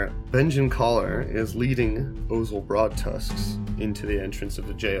 where Benjamin Collar is leading Ozil Broadtusks into the entrance of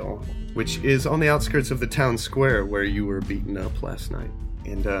the jail, which is on the outskirts of the town square where you were beaten up last night.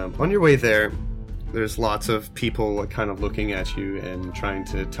 And on your way there, there's lots of people kind of looking at you and trying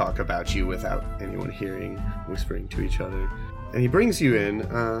to talk about you without anyone hearing, whispering to each other. And he brings you in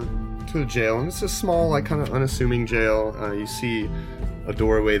to the jail, and it's a small, kind of unassuming jail. You see a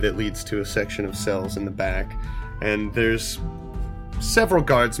doorway that leads to a section of cells in the back, and there's several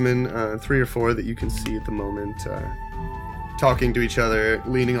guardsmen, 3 or 4 that you can see at the moment, talking to each other,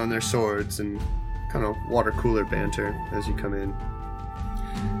 leaning on their swords, and kind of water cooler banter as you come in.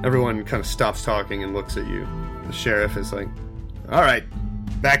 Everyone kind of stops talking and looks at you. The sheriff is like, all right,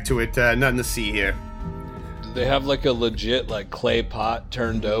 back to it, nothing to see here. Do they have a legit clay pot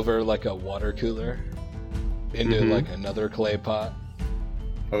turned over like a water cooler into another clay pot?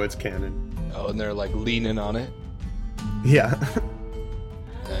 Oh, it's canon. Oh, and they're leaning on it? Yeah.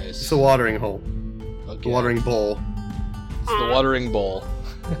 Nice. It's the watering hole. Okay. The watering bowl. It's the watering bowl.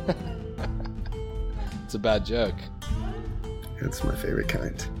 It's a bad joke. That's my favorite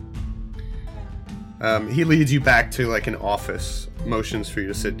kind. He leads you back to like an office, motions for you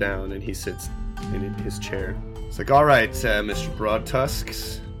to sit down, and he sits in his chair. It's like, all right, Mr.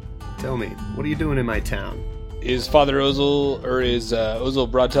 Broadtusks, tell me, what are you doing in my town? Is Father Ozel, or is Ozel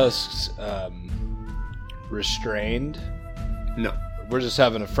Broadtusks restrained? No. We're just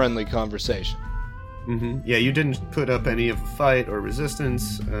having a friendly conversation. Mm-hmm. Yeah, you didn't put up any of a fight or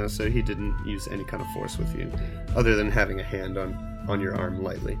resistance, so he didn't use any kind of force with you, other than having a hand on your arm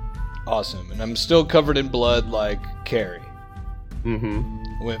lightly. Awesome. And I'm still covered in blood like Carrie. Mm-hmm.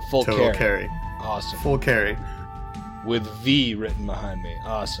 I went full Total Carrie. carry. Awesome. Full carry. With V written behind me.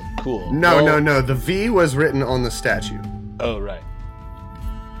 Awesome. Cool. No. The V was written on the statue. Oh, right.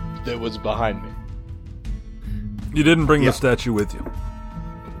 That was behind me. You didn't bring the statue with you.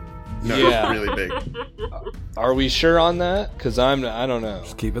 No, Yeah. it's really big. Are we sure on that? Because I don't know.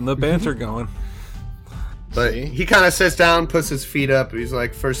 Just keeping the banter going. But See? he kind of sits down, puts his feet up. He's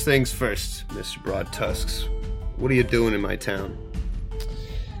like, first things first, Mr. Broadtusks. What are you doing in my town?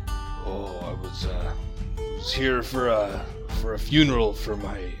 Oh, I was here for a funeral for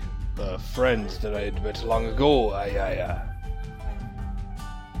my friend that I had met long ago. I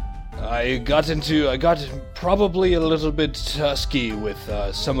got probably a little bit tusky with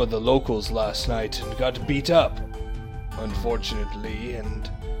some of the locals last night and got beat up, unfortunately,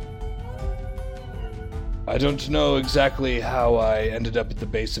 and I don't know exactly how I ended up at the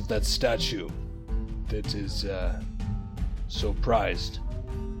base of that statue that is so prized.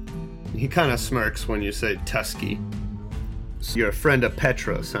 He kind of smirks when you say Tusky. So you're a friend of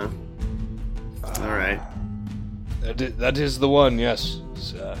Petros, huh? All right. That is the one, yes.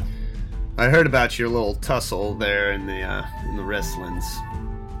 I heard about your little tussle there in the wrestlings.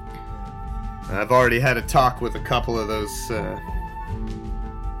 I've already had a talk with a couple of those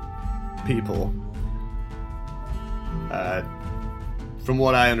people. From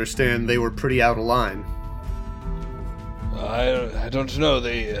what I understand, they were pretty out of line. I don't know.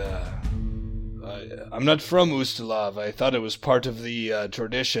 I'm not from Ustalav. I thought it was part of the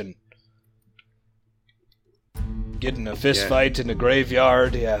tradition. Getting a fist fight in a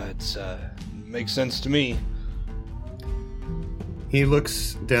graveyard, it makes sense to me. He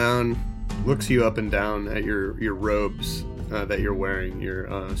looks you up and down at your robes that you're wearing,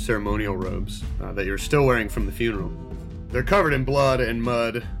 your ceremonial robes that you're still wearing from the funeral. They're covered in blood and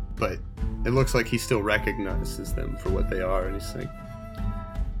mud, but it looks like he still recognizes them for what they are, and he's like,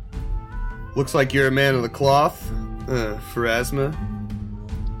 looks like you're a man of the cloth, Pharasma.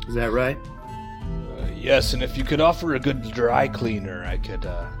 Is that right? Yes, and if you could offer a good dry cleaner, I could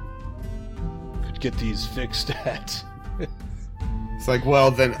get these fixed at. It's like,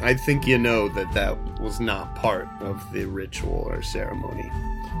 well, then I think you know that was not part of the ritual or ceremony.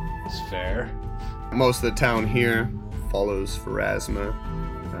 It's fair. Most of the town here follows Pharasma.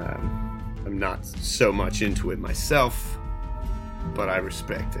 I'm not so much into it myself, but I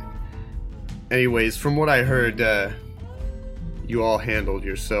respect it. Anyways, from what I heard, you all handled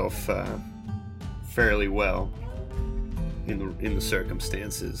yourself fairly well in the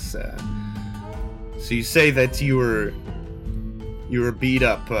circumstances. So you say that you were beat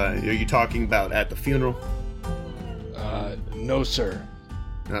up. Are you talking about at the funeral? No, sir.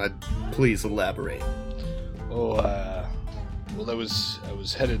 Please elaborate. Well, I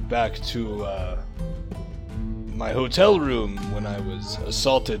was headed back to my hotel room when I was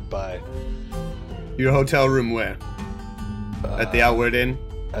assaulted by... Your hotel room where? At the Outward Inn?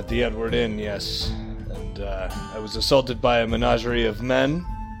 At the Edward Inn, yes. And I was assaulted by a menagerie of men.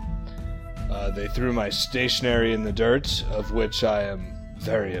 They threw my stationery in the dirt, of which I am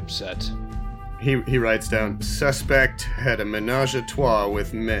very upset. He writes down, suspect had a menage a trois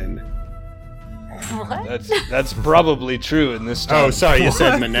with men. What? That's probably true in this town. Oh, sorry, you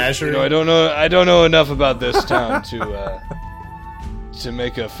said menagerie? I don't know enough about this town to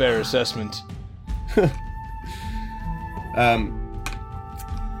make a fair assessment.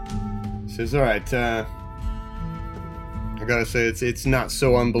 Says, all right, I gotta say it's not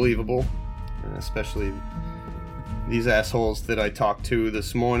so unbelievable, especially these assholes that I talked to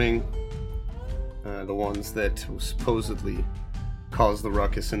this morning, the ones that supposedly caused the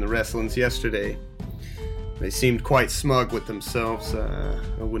ruckus in the wrestlings yesterday. They seemed quite smug with themselves. I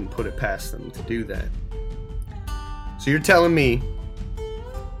wouldn't put it past them to do that. So you're telling me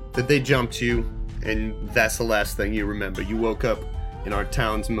that they jumped you, and that's the last thing you remember. You woke up in our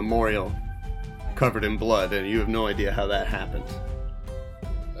town's memorial covered in blood, and you have no idea how that happened.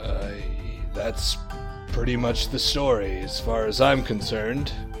 That's pretty much the story as far as I'm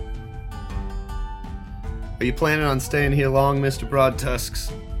concerned. Are you planning on staying here long, Mr.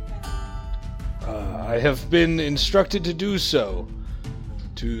 Broadtusks? I have been instructed to do so.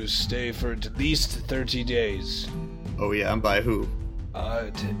 To stay for at least 30 days. Oh yeah, and by who?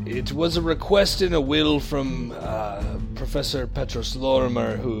 It was a request in a will from Professor Petros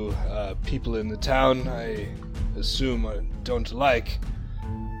Lorimer, who people in the town, I assume, don't like.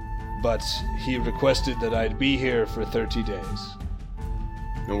 But he requested that I'd be here for 30 days.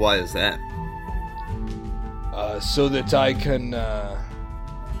 And why is that? So that I can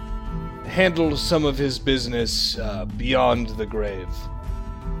handle some of his business beyond the grave.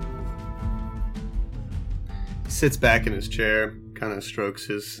 He sits back in his chair, kind of strokes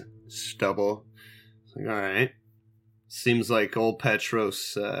his stubble. It's like, all right. Seems like old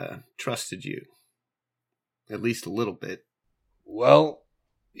Petros trusted you. At least a little bit. Well,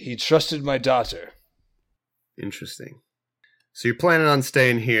 he trusted my daughter. Interesting. So you're planning on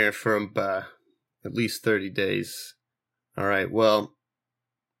staying here for at least 30 days. All right, well,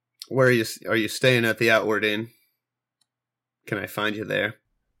 where are you staying at the Outward Inn? Can I find you there?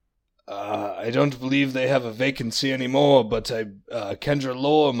 I don't believe they have a vacancy anymore, but Kendra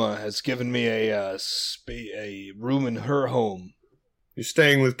Lorma has given me a room in her home. You're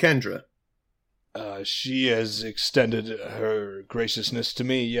staying with Kendra? She has extended her graciousness to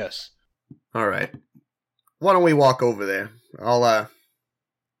me, yes. All right. Why don't we walk over there? I'll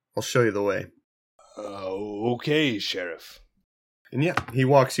show you the way. Okay, Sheriff. And yeah, he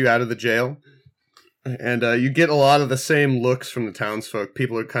walks you out of the jail. And you get a lot of the same looks from the townsfolk.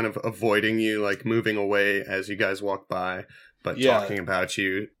 People are kind of avoiding you, like moving away as you guys walk by, but talking about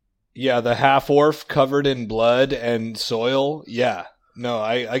you. Yeah, the half-orc covered in blood and soil. Yeah. No,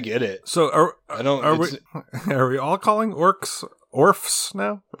 I get it. So are we all calling orcs orfs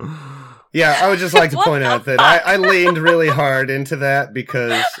now? Yeah, I would just like to point out that I leaned really hard into that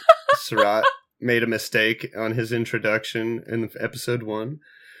because Surat made a mistake on his introduction in episode 1.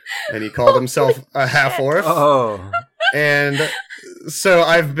 And he called himself a half-orc. Oh. And so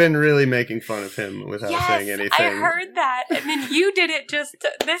I've been really making fun of him without saying anything. I heard that. And then you did it just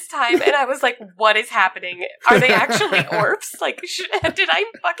this time. And I was like, what is happening? Are they actually orcs? Like, did I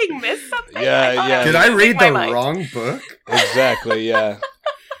fucking miss something? Yeah. Did I read the wrong book? Exactly, yeah.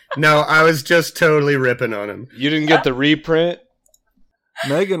 No, I was just totally ripping on him. You didn't get the reprint?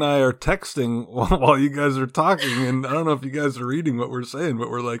 Meg and I are texting while you guys are talking, and I don't know if you guys are reading what we're saying,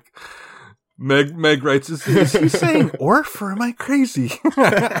 but we're like, Meg writes, is he saying orf or am I crazy?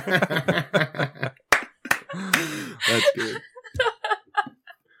 That's good.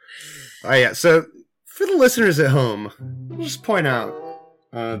 Oh yeah, so for the listeners at home, we'll just point out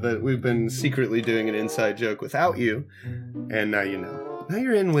that we've been secretly doing an inside joke without you, and now you know. Now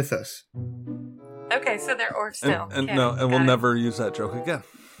you're in with us. Okay, so they're orcs now. And we'll never use that joke again.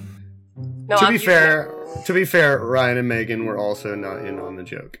 No, to be fair, Ryan and Megan were also not in on the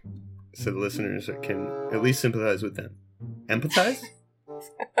joke, so the listeners can at least sympathize with them. Empathize?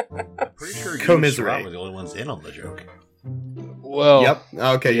 Pretty sure you Commiserate. were the only ones in on the joke. Well, Yep.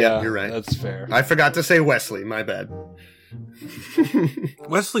 Okay. Yeah, you're right. That's fair. I forgot to say Wesley. My bad.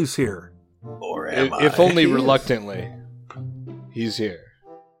 Wesley's here. Or am I? If only reluctantly. He's here.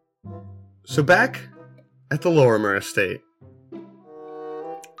 So back at the Lorimer estate.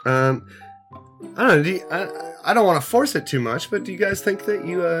 I don't know. I don't want to force it too much, but do you guys think that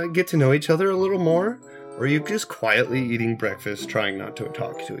you get to know each other a little more, or are you just quietly eating breakfast, trying not to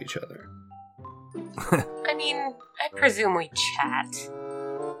talk to each other? I mean, I presume we chat.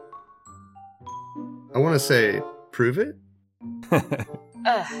 I want to say, prove it.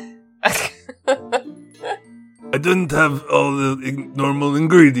 I didn't have all the normal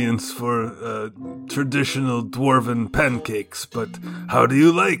ingredients for traditional dwarven pancakes, but how do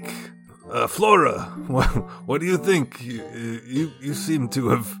you like Flora? What do you think? You seem to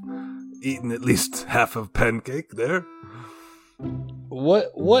have eaten at least half of pancake there.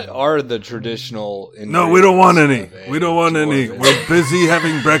 What are the traditional ingredients? No, we don't want any. We don't want any. We're busy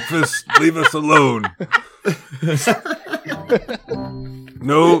having breakfast. Leave us alone.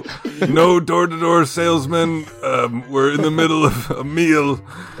 No door-to-door salesman. We're in the middle of a meal.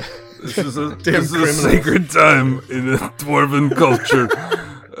 This is a sacred time in a dwarven culture.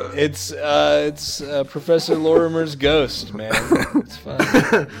 It's Professor Lorimer's ghost, man. It's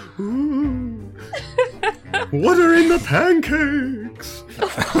fine. What are in the pancakes?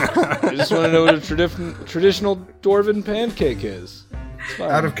 I just want to know what a traditional dwarven pancake is. It's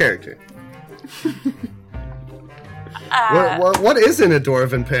fine. Out of character. What is in a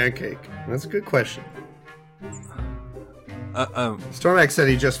dwarven pancake? That's a good question. Stormax said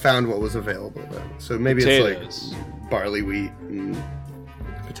he just found what was available, though. So maybe potatoes. It's like barley wheat and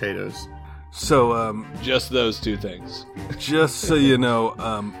potatoes. So, Just those two things. just so you know,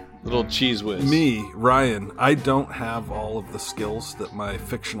 Little cheese whiz. me, Ryan, I don't have all of the skills that my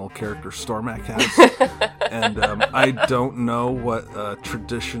fictional character Stormak has. And I don't know what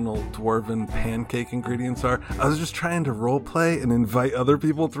traditional dwarven pancake ingredients are. I was just trying to roleplay and invite other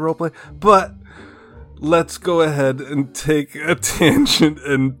people to roleplay. But let's go ahead and take a tangent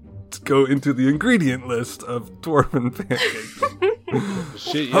and go into the ingredient list of dwarven pancakes.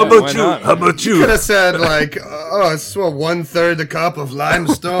 Shit, yeah, How about why you? not, How man? about You you? could have said, like, oh, it's 1/3 the cup of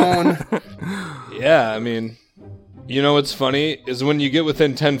limestone. Yeah, I mean, you know what's funny is when you get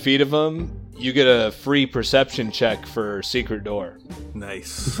within 10 feet of them, you get a free perception check for secret door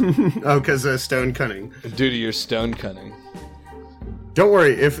Nice. Oh, because stone cunning. due to your stone cunning. Don't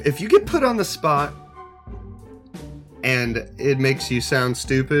worry, if you get put on the spot and it makes you sound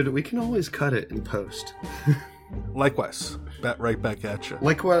stupid, we can always cut it in post. Likewise. Right back at you.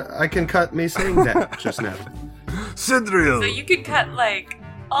 Like what I can cut me saying that just now. Sidriel! So you could cut, like,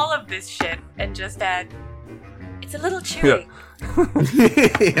 all of this shit and just add, it's a little chewy.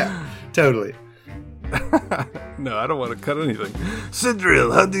 Yeah, totally. No, I don't want to cut anything.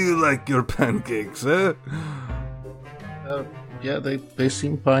 Sidriel, how do you like your pancakes, eh? Yeah, they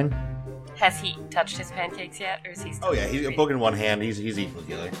seem fine. Has he touched his pancakes yet, or is he still... Oh yeah, he's a book in one hand. He's eating with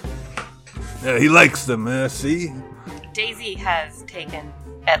the other. Yeah, he likes them, see? Daisy has taken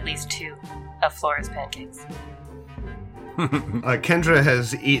at least 2 of Flora's pancakes. Kendra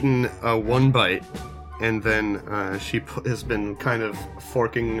has eaten one bite, and then she has been kind of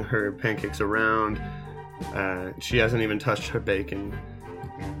forking her pancakes around. She hasn't even touched her bacon.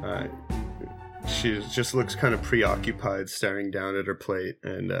 She just looks kind of preoccupied, staring down at her plate,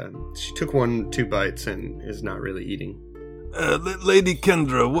 and she took 2 bites and is not really eating. Lady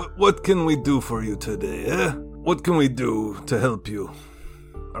Kendra, what can we do for you today, eh? What can we do to help you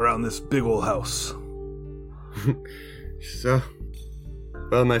around this big old house? So,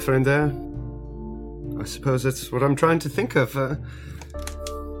 well, my friend there, I suppose that's what I'm trying to think of.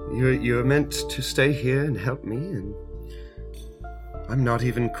 You're meant to stay here and help me, and I'm not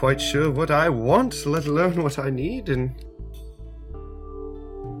even quite sure what I want, let alone what I need, and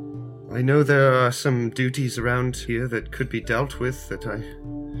I know there are some duties around here that could be dealt with that I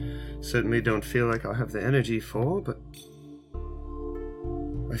certainly don't feel like I'll have the energy for, but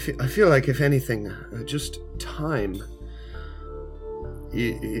I feel like, if anything, just time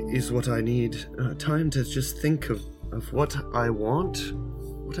is what I need. Time to just think of what I want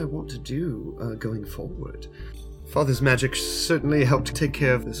to do going forward. Father's magic certainly helped take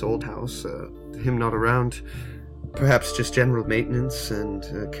care of this old house. Him not around, perhaps just general maintenance and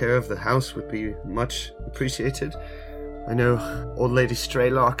care of the house would be much appreciated. I know old lady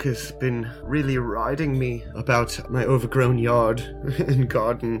Straylock has been really riding me about my overgrown yard and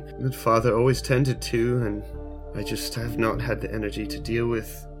garden that father always tended to, and I just have not had the energy to deal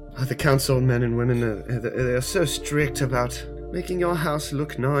with. The council men and women, they are so strict about making your house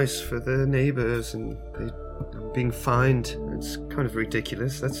look nice for the neighbors, and being fined. It's kind of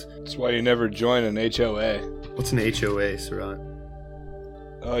ridiculous. That's why you never join an HOA. What's an HOA, Sarat?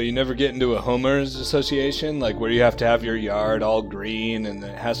 Oh, you never get into a homeowners association, like where you have to have your yard all green and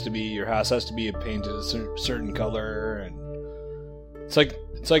your house has to be painted a certain color, and it's like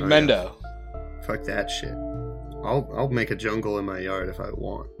Mendo. Yeah. Fuck that shit. I'll make a jungle in my yard if I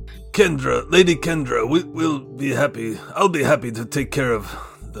want. Kendra, Lady Kendra, we'll be happy. I'll be happy to take care of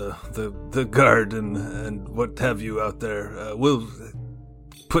the guard and what have you out there. We'll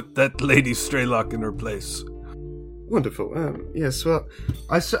put that Lady Straylock in her place. Wonderful. Yes, well,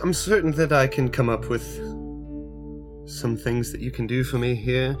 I'm certain that I can come up with some things that you can do for me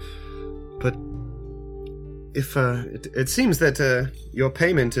here, but if it seems that your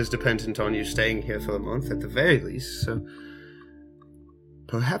payment is dependent on you staying here for a month at the very least, so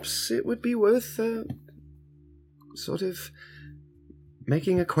perhaps it would be worth sort of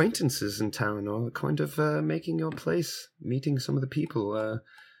making acquaintances in town, or kind of making your place, meeting some of the people.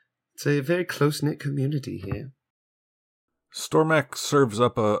 It's a very close-knit community here. Stormak serves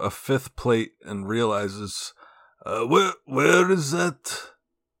up a 5th plate and realizes, where is that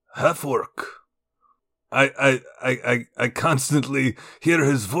half-orc? I constantly hear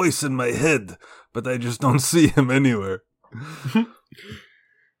his voice in my head, but I just don't see him anywhere.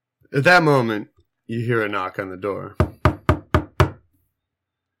 At that moment, you hear a knock on the door.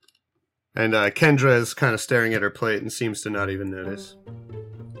 And Kendra is kind of staring at her plate and seems to not even notice.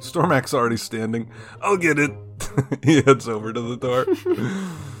 Stormak's already standing. I'll get it. He heads over to the door.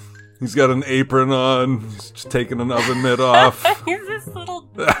 He's got an apron on. He's just taking an oven mitt off. He's this little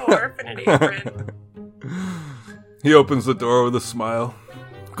dwarf in an apron. He opens the door with a smile.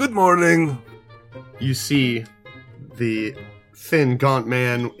 Good morning. You see the thin, gaunt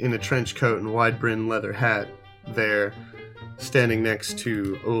man in a trench coat and wide-brimmed leather hat there, standing next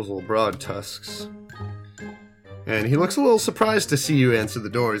to Ozel Broadtusks. And he looks a little surprised to see you answer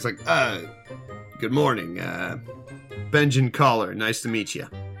the door. He's like, good morning, Benjamin Collar, nice to meet you.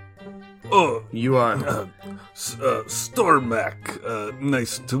 Oh, You are... Stormac,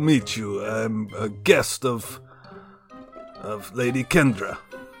 nice to meet you. I'm a guest of Lady Kendra.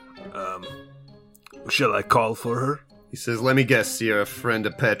 Shall I call for her? He says, let me guess, you're a friend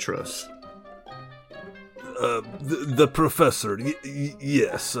of Petros. The professor,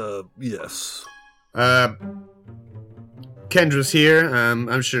 yes, yes. Kendra's here.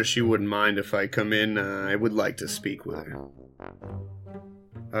 I'm sure she wouldn't mind if I come in. I would like to speak with her.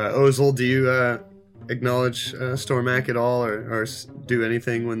 Ozel, do you acknowledge Stormac at all, or do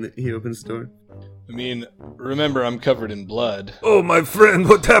anything when he opens the door? I mean, remember I'm covered in blood. Oh, my friend,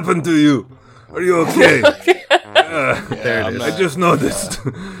 what happened to you? Are you okay? There it is. I just noticed.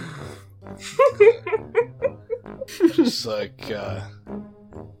 Just like,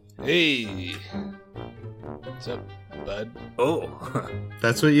 hey, what's up, bud? Oh,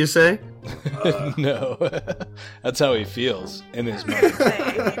 That's what you say? No, that's how he feels in his mind.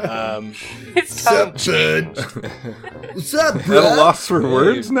 It's tongue bud? What's up, at a loss for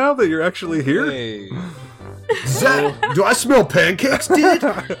words now that you're actually here? Hey, Do I smell pancakes, dude?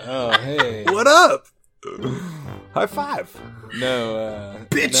 oh, hey. What up? High five. No,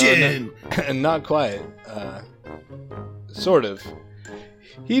 Bitchin'! no, not quite. Sort of.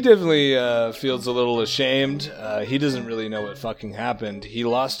 He definitely feels a little ashamed. He doesn't really know what fucking happened. He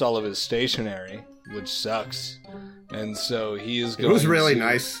lost all of his stationery, which sucks. And so he is going It was really to-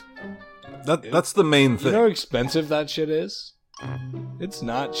 nice. That's the main You thing. know how expensive that shit is? It's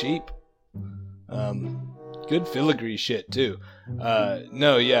not cheap. Good filigree shit too.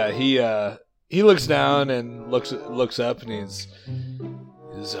 No, yeah, he looks down and looks up and is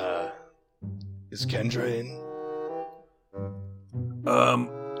Kendra in?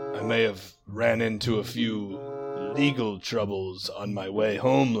 I may have ran into a few legal troubles on my way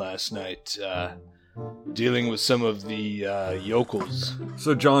home last night, dealing with some of the yokels.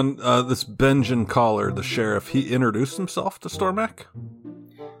 So, John, this Benjamin Collar, the sheriff, he introduced himself to Stormac?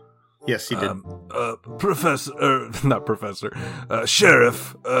 Yes, he did.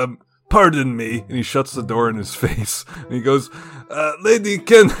 Sheriff, pardon me. And he shuts the door in his face. And he goes, Lady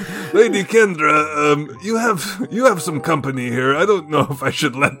Kendra, you have some company here. I don't know if I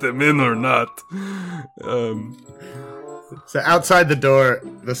should let them in or not. So outside the door,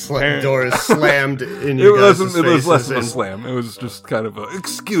 the door is slammed in It you guys' wasn't. It was less of a faces, slam. It was just kind of a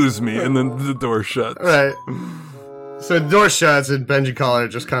excuse me, and then the door shuts. Right. So the door shuts, and Benji Collar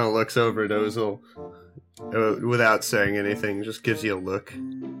just kind of looks over at Ozel without saying anything. Just gives you a look.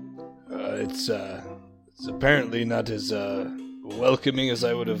 It's apparently not as welcoming as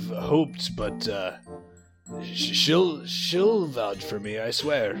I would have hoped, but she'll vouch for me. I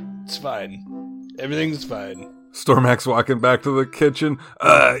swear, it's fine. Everything's fine. Stormac's walking back to the kitchen.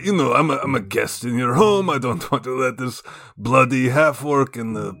 I'm a guest in your home. I don't want to let this bloody half-orc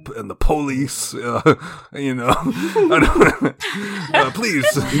and the police, please.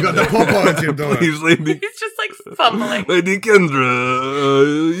 You got the pop at your door. Please, lady. He's just like fumbling. Lady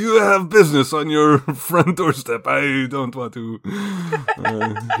Kendra, you have business on your front doorstep. I don't want to.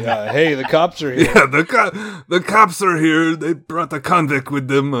 Yeah, hey, the cops are here. Yeah, the cops are here. They brought a convict with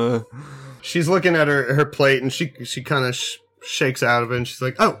them. She's looking at her plate, and she kind of shakes out of it, and she's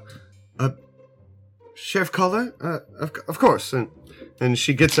like, "Oh, Sheriff Collar? Of course." And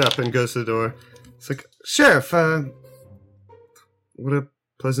she gets up and goes to the door. It's like, "Sheriff, what a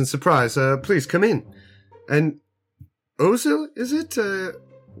pleasant surprise. Please come in." And Ozil, is it?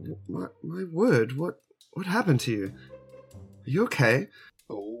 My word, what happened to you? Are you okay?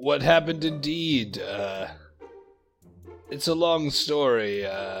 What happened indeed? It's a long story.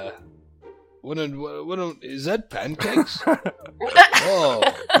 What is that pancakes? Oh,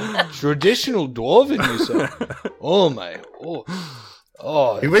 traditional dwarven, you said. Oh my, oh.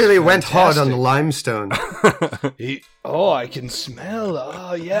 He really went hard on the fantastic. limestone. I can smell.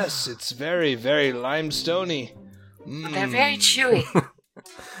 Oh yes, it's very, very limestoney. They're very chewy.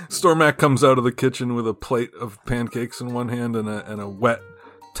 Stormac comes out of the kitchen with a plate of pancakes in one hand and a wet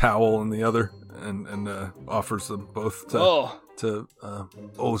towel in the other, and offers them both to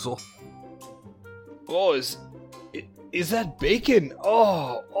Ozel. Oh, is that bacon?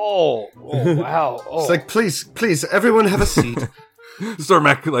 Oh, wow. Oh. It's like, please, everyone have a seat.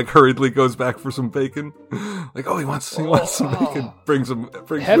 Stormac hurriedly goes back for some bacon. He wants some bacon. Brings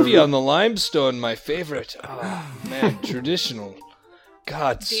Heavy on the limestone, my favorite. Oh man, traditional.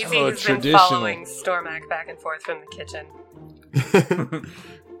 God, so Daisy has been traditional. following Stormak back and forth from the kitchen.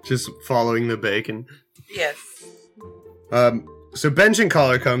 Just following the bacon. Yes. So Benjamin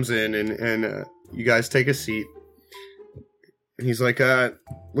Collar comes in and you guys take a seat. And he's like,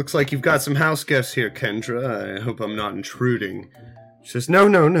 looks like you've got some house guests here, Kendra. I hope I'm not intruding. She says, no.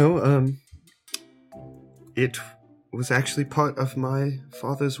 It was actually part of my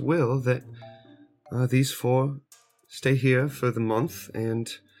father's will that these four stay here for the month and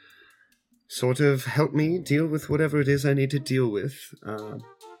sort of help me deal with whatever it is I need to deal with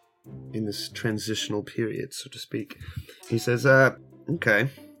in this transitional period, so to speak. He says, okay.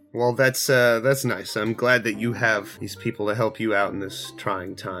 Well, that's nice. I'm glad that you have these people to help you out in this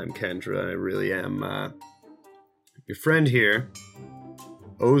trying time, Kendra. I really am. Your friend here,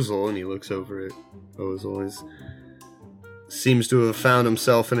 Ozil, and he looks over at Ozil, seems to have found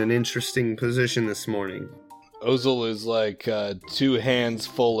himself in an interesting position this morning. Ozil is like 2 hands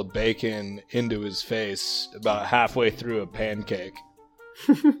full of bacon into his face, about halfway through a pancake.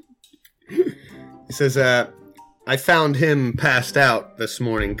 He says, I found him passed out this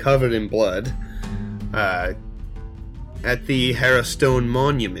morning, covered in blood, at the Harrowstone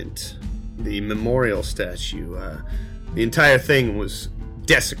Monument, the memorial statue. The entire thing was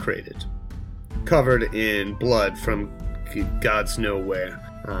desecrated, covered in blood from God's nowhere.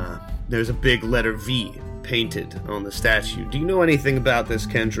 There's a big letter V painted on the statue. Do you know anything about this,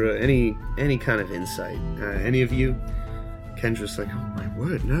 Kendra? Any kind of insight? Any of you? Kendra's like, oh my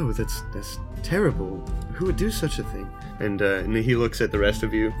word, no, that's terrible. Who would do such a thing? And he looks at the rest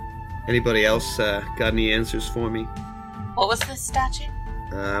of you. Anybody else got any answers for me? What was this statue?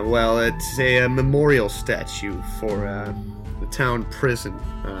 Well, it's a memorial statue for the town prison,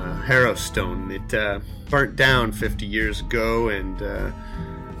 Harrowstone. It burnt down 50 years ago, and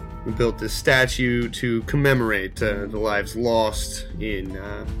we built this statue to commemorate the lives lost in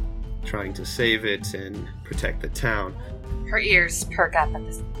trying to save it and protect the town. Her ears perk up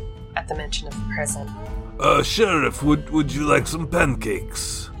at the mention of the prison. Sheriff, would you like some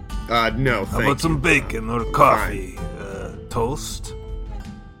pancakes? No, thank you. How about some bacon or coffee? Toast?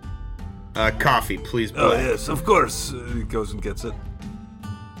 Coffee, please. Oh, yes, of course. He goes and gets it.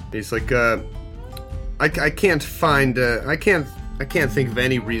 He's like, I can't find, I can't think of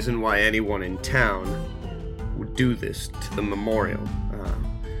any reason why anyone in town would do this to the memorial.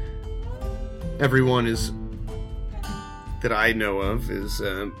 Everyone that I know of is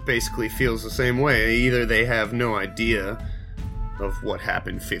basically feels the same way. Either they have no idea of what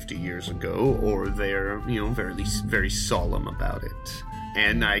happened 50 years ago, or they're, very, very solemn about it.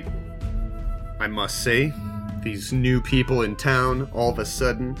 And I must say, these new people in town, all of a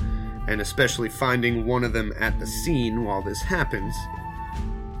sudden, and especially finding one of them at the scene while this happens,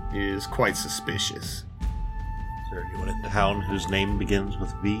 is quite suspicious. Is there anyone in town whose name begins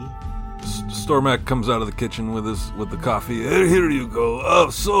with V? Stormak comes out of the kitchen with the coffee. Here you go. Oh,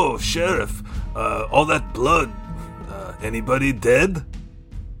 so, Sheriff, all that blood, anybody dead?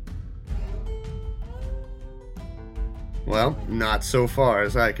 Well, not so far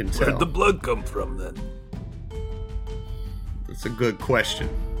as I can tell. Where'd the blood come from, then? That's a good question.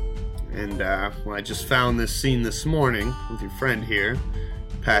 And, I just found this scene this morning with your friend here,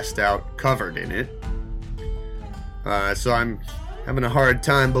 passed out, covered in it. So I'm having a hard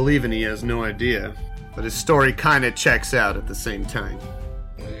time believing he has no idea. But his story kind of checks out at the same time.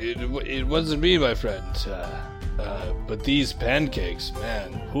 It wasn't me, my friend. But these pancakes,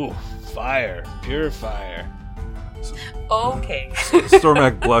 man, fire, pure fire. Okay.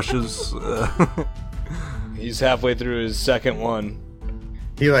 Stormak blushes. He's halfway through his second one.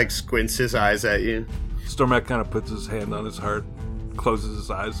 He, squints his eyes at you. Stormak kind of puts his hand on his heart, closes his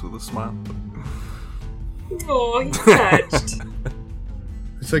eyes with a smile. Oh, he's touched.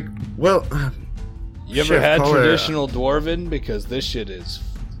 It's like, well... You ever Chef had Collar, traditional dwarven? Because this shit is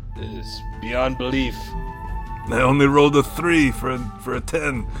beyond belief. I only rolled a 3 for a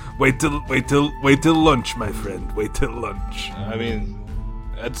 10. Wait till lunch, my friend. Wait till lunch. I mean,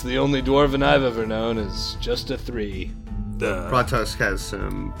 that's the only dwarven I've ever known is just a 3. Protusk has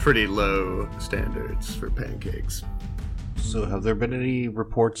some pretty low standards for pancakes. So have there been any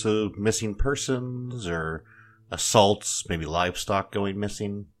reports of missing persons or assaults, maybe livestock going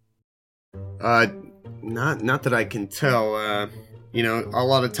missing? Not that I can tell. A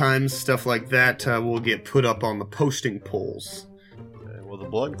lot of times stuff like that will get put up on the posting poles. Well, the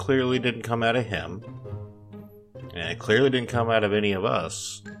blood clearly didn't come out of him. And it clearly didn't come out of any of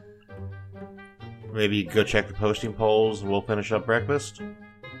us. Maybe you go check the posting poles and we'll finish up breakfast?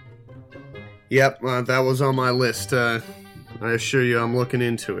 Yep, that was on my list. I assure you I'm looking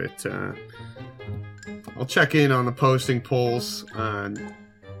into it. I'll check in on the posting polls.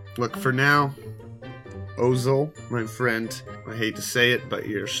 Look, for now, Ozil, my friend, I hate to say it, but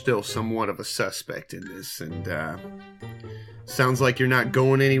you're still somewhat of a suspect in this, and sounds like you're not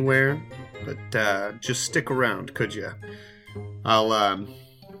going anywhere, but just stick around, could ya? I'll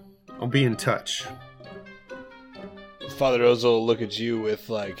be in touch. Father Ozil will look at you with,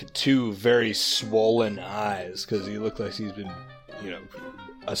 like, two very swollen eyes, because he looks like he's been,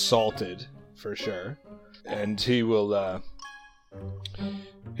 assaulted, for sure. And he will,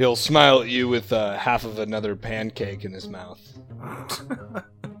 he'll smile at you with half of another pancake in his mouth.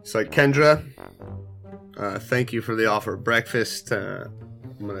 It's like, Kendra, thank you for the offer of breakfast. I'm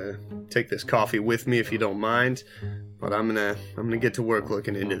gonna take this coffee with me if you don't mind, but I'm gonna get to work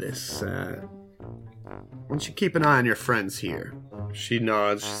looking into this. Why don't you keep an eye on your friends here? She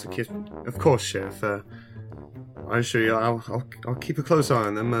nods. She's like, of course, Sheriff. I assure you, I'll keep a close eye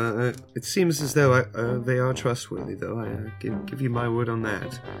on them. It seems as though they are trustworthy, though. I give you my word on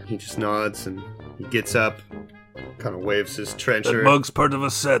that. He just nods and he gets up, kind of waves his trencher. That mug's part of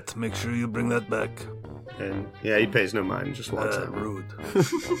a set. Make sure you bring that back. And yeah, he pays no mind. Just walks out. Rude.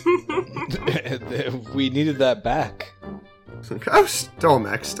 We needed that back. Like, oh,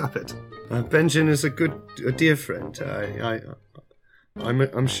 Stormac, stop it. Benjamin is a dear friend.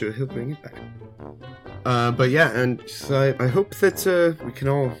 I'm sure he'll bring it back. But yeah, and so I hope that we can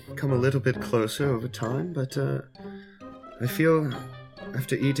all come a little bit closer over time. But I feel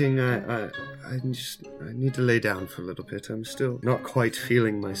after eating, I need to lay down for a little bit. I'm still not quite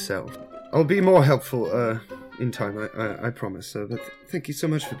feeling myself. I'll be more helpful in time. I promise. But thank you so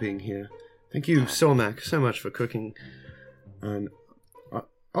much for being here. Thank you, Solmac, so much for cooking. And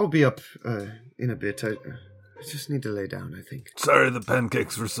I'll be up in a bit. I just need to lay down, I think. Sorry the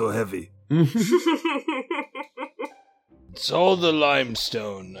pancakes were so heavy. It's all the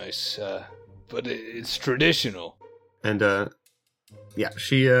limestone, nice, but it's traditional. And, yeah,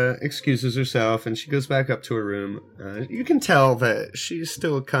 she excuses herself and she goes back up to her room. You can tell that she's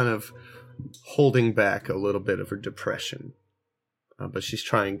still kind of holding back a little bit of her depression. But she's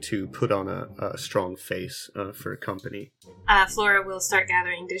trying to put on a strong face for company. Flora will start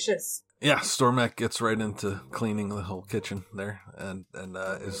gathering dishes. Yeah, Stormac gets right into cleaning the whole kitchen there, and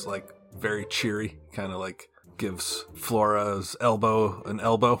is like very cheery, kind of like gives Flora's elbow an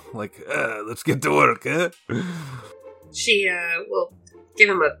elbow, like, let's get to work, eh? She will give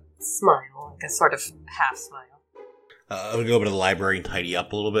him a smile, like a sort of half smile. I'm gonna go over to the library and tidy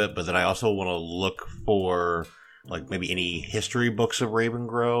up a little bit, but then I also want to look for like maybe any history books of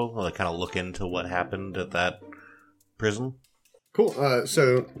Ravengrow, like kind of look into what happened at that prison. Cool.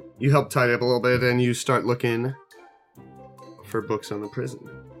 So you help tidy up a little bit and you start looking for books on the prison.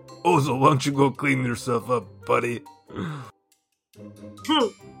 Ozil, why don't you go clean yourself up, buddy?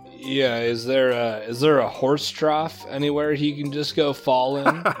 Yeah, is there a horse trough anywhere he can just go fall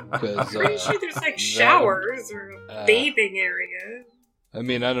in? Pretty sure there's like showers or a bathing area. I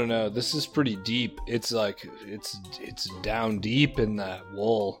mean, I don't know. This is pretty deep. It's like it's down deep in that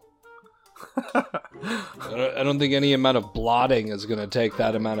wool. I don't think any amount of blotting is going to take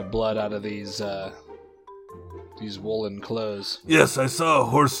that amount of blood out of these woolen clothes. Yes, I saw a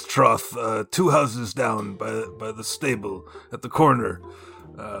horse trough 2 houses down by the stable at the corner.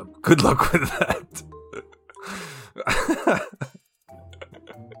 Good luck with that.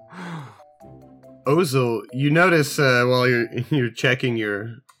 Ozil, you notice while you're checking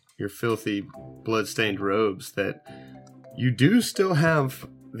your filthy blood-stained robes that you do still have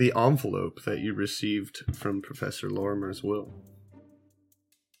the envelope that you received from Professor Lorimer's will.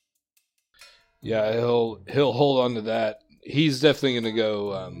 Yeah, he'll hold on to that. He's definitely going to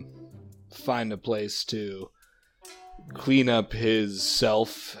go find a place to clean up his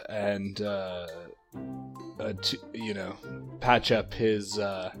self and patch up his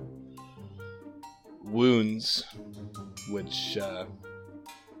wounds, which are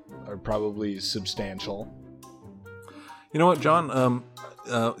probably substantial. You know what, John?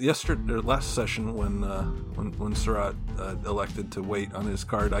 Last session when Surratt elected to wait on his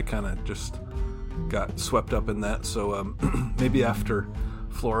card, I kind of just got swept up in that. So maybe after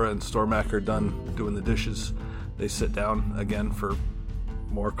Flora and Stormac are done doing the dishes, they sit down again for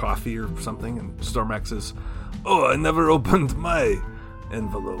more coffee or something. And Stormac says, "Oh, I never opened my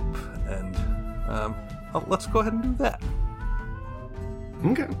envelope," and let's go ahead and do that.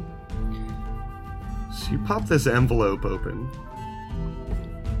 Okay. So you pop this envelope open,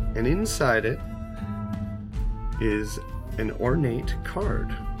 and inside it is an ornate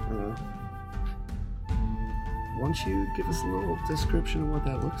card. Why don't you give us a little description of what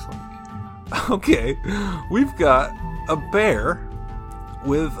that looks like? Okay, we've got a bear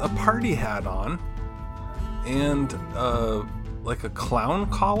with a party hat on, and like a clown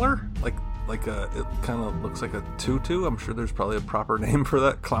collar, like it kind of looks like a tutu. I'm sure there's probably a proper name for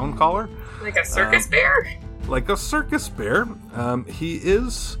that clown collar. Like a circus bear? Like a circus bear. He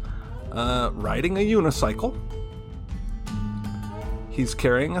is riding a unicycle. He's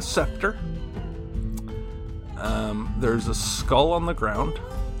carrying a scepter. There's a skull on the ground.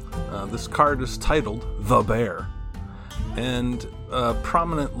 This card is titled The Bear. And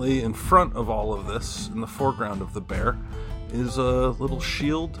prominently in front of all of this, in the foreground of the bear, is a little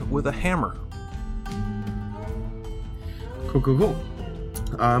shield with a hammer. Cool.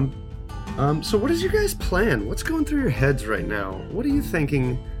 So what is your guys' plan? What's going through your heads right now? What are you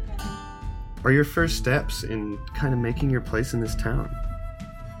thinking are your first steps in kind of making your place in this town?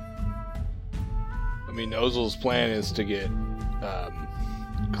 I mean, Ozil's plan is to get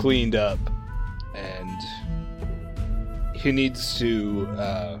cleaned up, and he needs to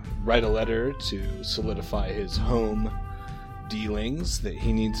write a letter to solidify his home dealings that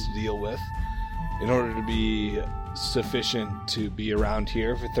he needs to deal with in order to be sufficient to be around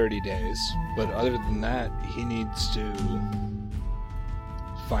here for 30 days. But other than that, he needs to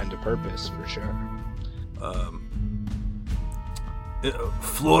find a purpose for sure.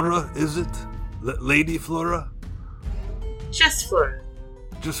 Flora, is it? Lady Flora? Just Flora.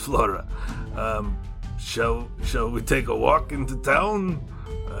 Just Flora. Shall we take a walk into town?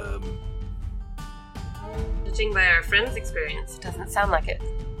 Judging by our friend's experience, it doesn't sound like it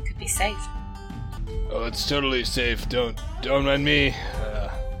could be safe. Oh, it's totally safe. Don't mind me.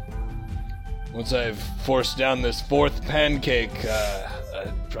 Once I've forced down this fourth pancake,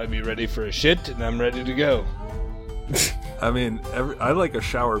 I'd probably be ready for a shit, and I'm ready to go. I mean, I like a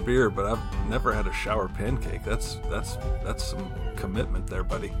shower beer, but I've never had a shower pancake. That's some commitment there,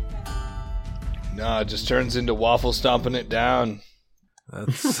 buddy. Nah, it just turns into waffle stomping it down.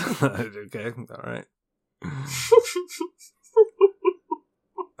 That's okay. All right.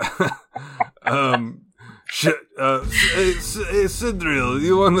 Hey, Sidriel,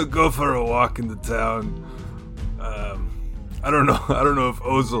 you want to go for a walk into town? I don't know if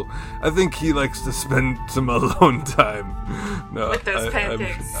Ozil. I think he likes to spend some alone time. No, with those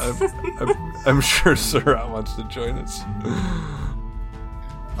pancakes. I'm sure Surat wants to join us.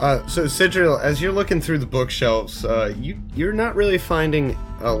 So Sidriel, as you're looking through the bookshelves, you're not really finding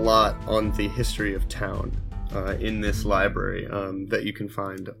a lot on the history of town in this library that you can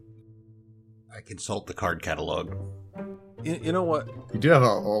find. I consult the card catalog. You know what? You do have a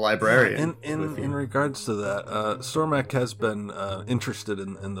librarian. In regards to that, Stormak has been interested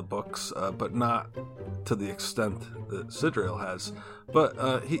in the books, but not to the extent that Sidriel has.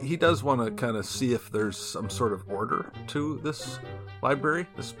 But he does want to kind of see if there's some sort of order to this library,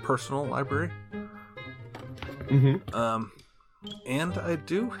 this personal library. Mm-hmm. And I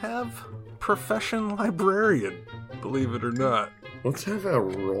do have profession librarian, believe it or not. Let's have a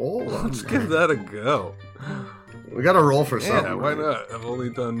roll. Let's give that a go. We got to roll for something. Yeah, why not? I've only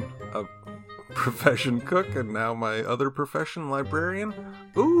done a profession cook, and now my other profession librarian.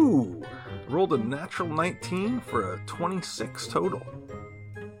 Ooh, rolled a natural 19 for a 26 total.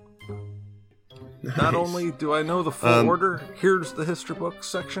 Nice. Not only do I know the full order, here's the history book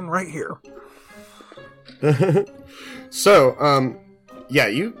section right here. So, yeah,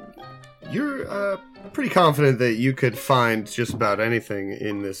 you're pretty confident that you could find just about anything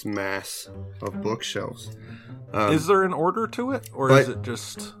in this mass of bookshelves. Is there an order to it, or is it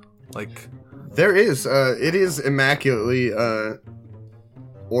just like... There is. It is immaculately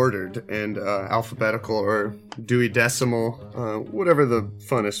ordered and alphabetical or Dewey Decimal, whatever the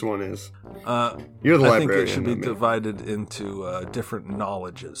funnest one is. You're the librarian. I think it should be divided into different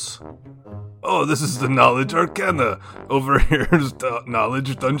knowledges. Oh, this is the knowledge arcana. Over here is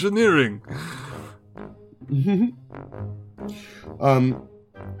knowledge dungeoneering.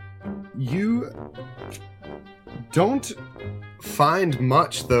 You don't find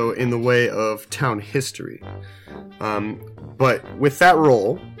much, though, in the way of town history. But with that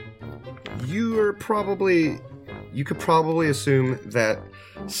roll, you could probably assume that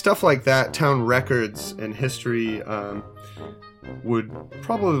stuff like that, town records and history, would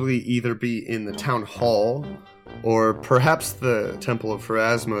probably either be in the town hall, or perhaps the Temple of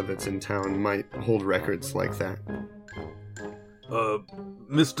Pharasma that's in town might hold records like that.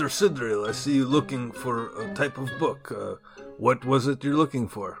 Mr. Sidriel, I see you looking for a type of book. What was it you're looking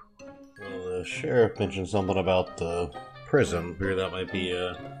for? Well, the sheriff mentioned something about the prison. Figure that might be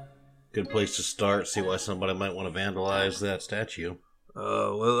a good place to start. See why somebody might want to vandalize that statue.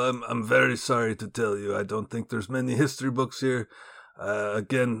 Well, I'm very sorry to tell you. I don't think there's many history books here.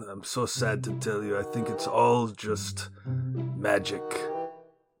 Again, I'm so sad to tell you. I think it's all just magic.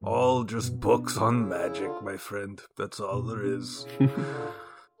 All just books on magic, my friend. That's all there is.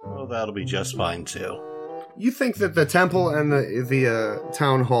 Well, that'll be just fine, too. You think that the temple and the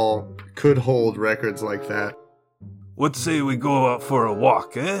town hall could hold records like that? What say we go out for a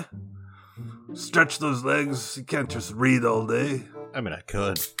walk, eh? Stretch those legs. You can't just read all day. I mean, I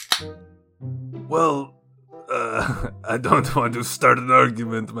could. Well, I don't want to start an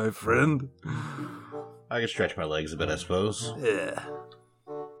argument, my friend. I can stretch my legs a bit, I suppose. Yeah.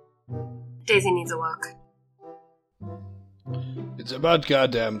 Daisy needs a walk. It's about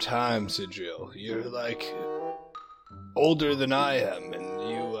goddamn time, Sidriel. You're, older than I am, and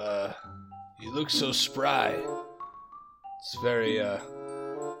you look so spry. It's very,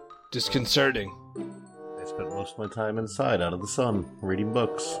 disconcerting. I spent most of my time inside, out of the sun, reading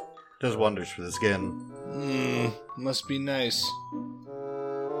books. Does wonders for the skin. Must be nice.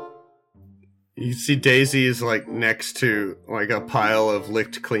 You see Daisy is, next to, a pile of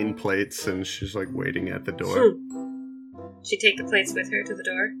licked clean plates, and she's, waiting at the door. She take the plates with her to the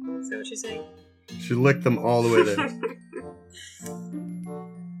door? Is that what you're saying? She licked them all the way there.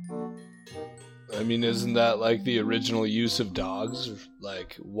 I mean, isn't that the original use of dogs?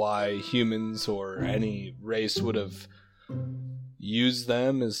 Why humans or any race would have used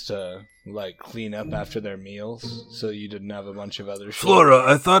them is to clean up after their meals, so you didn't have a bunch of other shit. Flora,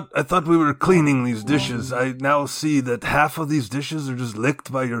 I thought we were cleaning these dishes. I now see that half of these dishes are just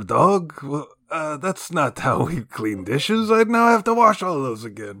licked by your dog. Well, that's not how we clean dishes. I now have to wash all those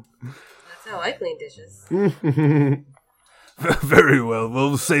again. That's how I clean dishes. Very well.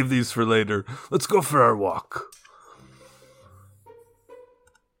 We'll save these for later. Let's go for our walk.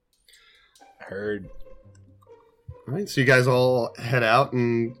 Heard. All right, so you guys all head out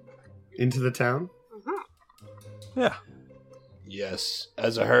and into the town? Yeah. Yes,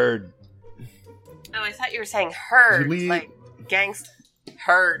 as a herd. Oh, I thought you were saying herd, Julie- like gangsta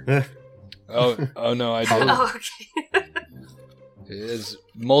herd. Oh no, I did. Oh, okay. It is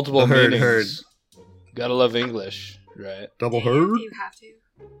multiple The herd, meanings. Gotta love English, right? Double herd? You have to.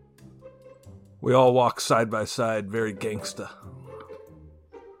 We all walk side by side, very gangsta.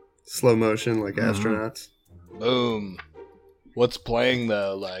 Slow motion, like astronauts. Boom. What's playing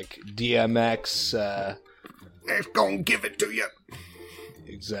though? DMX. Let's go and give it to you.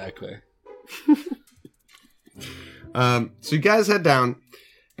 Exactly. So you guys head down,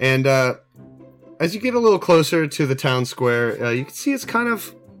 and as you get a little closer to the town square, you can see it's kind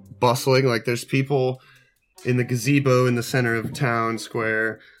of bustling. There's people in the gazebo in the center of town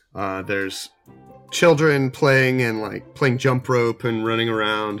square. There's children playing and playing jump rope and running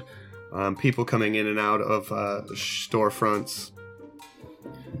around. People coming in and out of storefronts.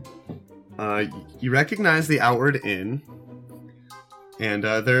 You recognize the Outward Inn, and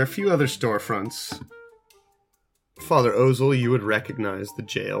there are a few other storefronts. Father Ozil, you would recognize the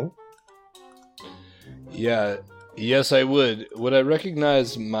jail. Yeah. Yes, I would. Would I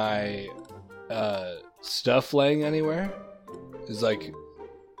recognize my stuff laying anywhere? Is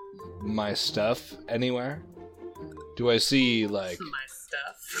my stuff anywhere? Do I see My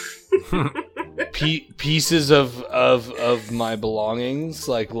stuff. pieces of my belongings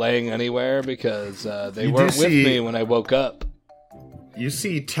laying anywhere because they You weren't do with see- me when I woke up? You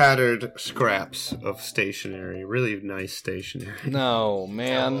see tattered scraps of stationery, really nice stationery. No,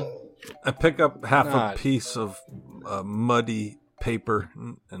 man. I pick up half Not. a piece of muddy paper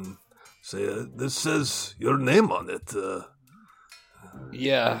and say, this says your name on it.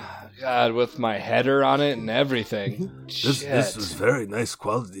 Yeah, God, with my header on it and everything. This is very nice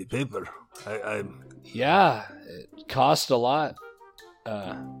quality paper. Yeah, it cost a lot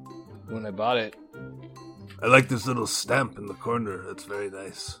when I bought it. I like this little stamp in the corner. It's very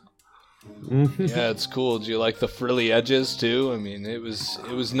nice. Yeah, it's cool. Do you like the frilly edges too? I mean, it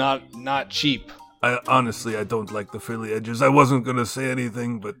was not cheap. I don't like the frilly edges. I wasn't gonna say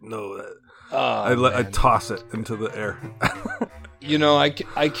anything, but no, I toss it into the air. You know, I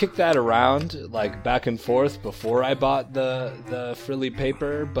kicked that around back and forth before I bought the frilly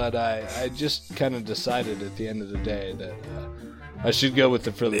paper, but I just kind of decided at the end of the day that I should go with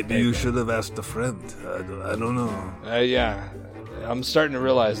the frilly paper. Maybe you should have asked a friend. I don't know. Yeah, I'm starting to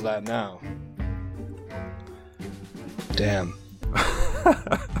realize that now. Damn.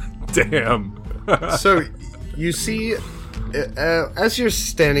 Damn. So you see, as you're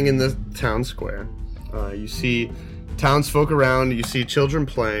standing in the town square, you see townsfolk around, you see children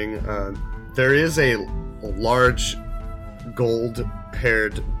playing. There is a large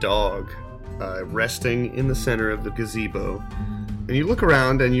gold-haired dog resting in the center of the gazebo. And you look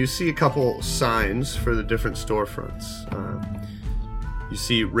around and you see a couple signs for the different storefronts. You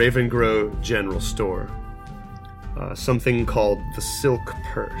see Ravengrow General Store. something called the Silk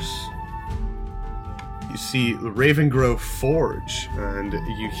Purse. You see the Ravengrove Forge, and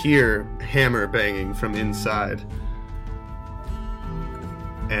you hear hammer banging from inside.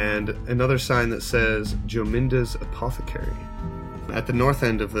 And another sign that says Jominda's Apothecary. At the north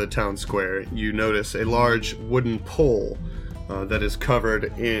end of the town square, you notice a large wooden pole that is covered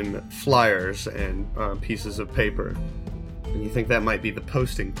in flyers and pieces of paper. And you think that might be the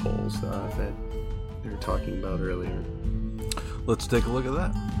posting poles that we were talking about earlier. Let's take a look at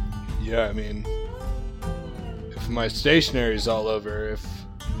that. Yeah, I mean, if my stationery's all over,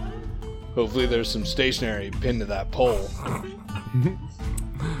 hopefully there's some stationery pinned to that pole.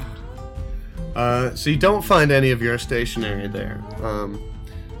 So you don't find any of your stationery there.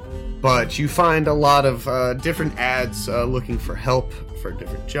 But you find a lot of different ads looking for help for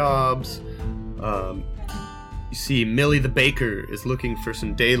different jobs. You see Millie the Baker is looking for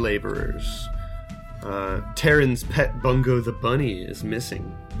some day laborers. Taryn's pet Bungo the Bunny is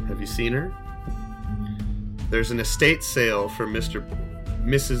missing. Have you seen her? There's an estate sale for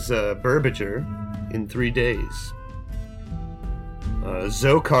Mrs. Burbager in 3 days.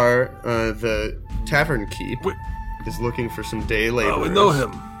 Zokar, the tavern keep, is looking for some day laborers. Oh, we know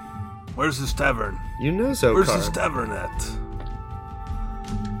him. Where's his tavern? You know Zokar. Where's his tavern at?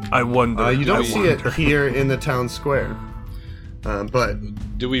 I wonder. You don't see it here in the town square. But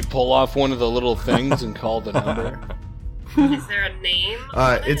do we pull off one of the little things and call the number? Is there a name?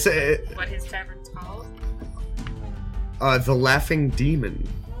 What his tavern's called? The Laughing Demon.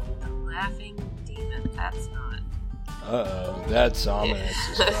 The Laughing Demon. That's not. Uh-oh, that's ominous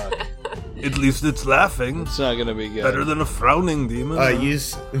as fuck. At least it's laughing. It's not gonna be good. Better than a frowning demon.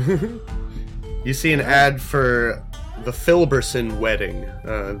 You see an ad for the Filberson wedding,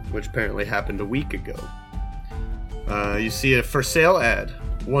 which apparently happened a week ago. You see a for sale ad.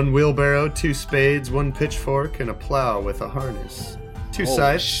 1 wheelbarrow, 2 spades, 1 pitchfork, and a plow with a harness. 2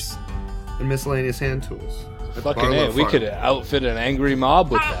 scythes, and miscellaneous hand tools. Fucking A, we could outfit an angry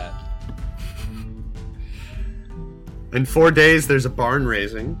mob with that. In 4 days, there's a barn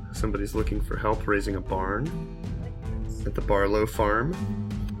raising. Somebody's looking for help raising a barn at the Barlow farm.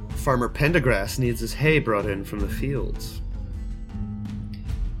 Farmer Pendergrass needs his hay brought in from the fields.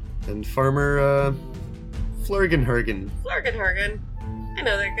 And Farmer Flurgenhergen I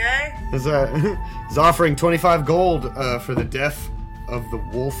know that guy. is offering 25 gold for the death of the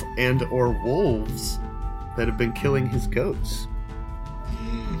wolf and or wolves that have been killing his goats.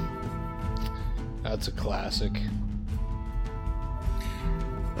 That's a classic.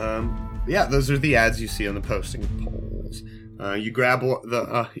 Yeah, those are the ads you see on the posting poles. You grab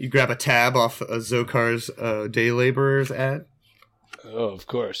a tab off Zokar's day laborers ad. Oh, of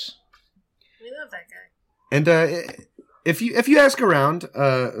course. We love that guy. And if you ask around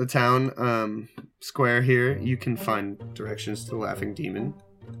the town square here, you can find directions to the Laughing Demon.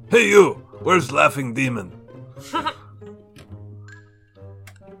 Hey you! Where's Laughing Demon?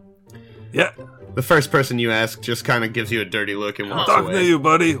 Yeah. The first person you ask just kind of gives you a dirty look and walks Talking away. to you,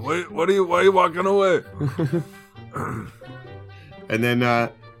 buddy. Why are you walking away? And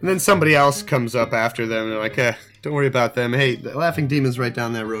then somebody else comes up after them. And they're like, don't worry about them. Hey, the Laughing Demon's right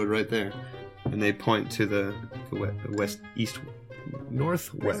down that road right there. And they point to the west, east,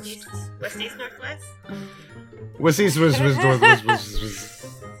 northwest. West, east, northwest? West, east, west, northwest.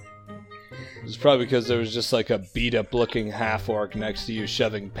 It's probably because there was just like a beat-up looking half-orc next to you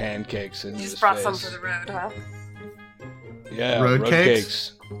shoving pancakes in his Just brought face. some for the road, huh? Yeah, Road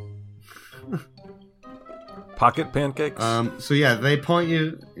cakes. Pocket pancakes? So yeah, they point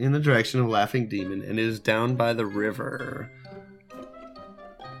you in the direction of Laughing Demon, and it is down by the river.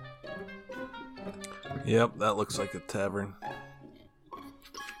 Yep, that looks like a tavern.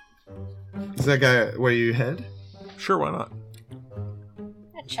 Is that guy where you head? Sure, why not?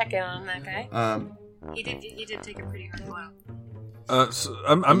 Check in on that guy. He did take a pretty hard blow. So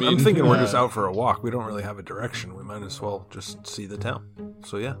I'm thinking we're just out for a walk. We don't really have a direction. We might as well just see the town.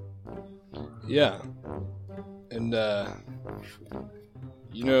 So yeah. Yeah. And, Ozil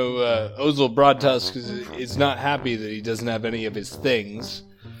Broadtusk is not happy that he doesn't have any of his things.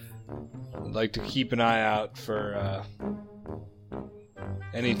 I'd like to keep an eye out for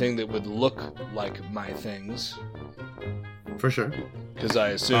anything that would look like my things. For sure. Because I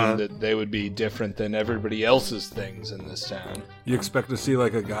assume that they would be different than everybody else's things in this town. You expect to see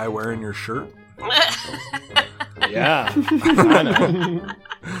like a guy wearing your shirt? Yeah, I know.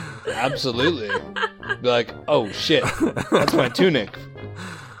 Absolutely. Be like, oh shit, that's my tunic.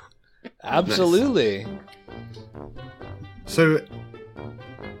 Absolutely. Nice. So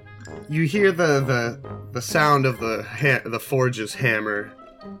you hear the sound of the forge's hammer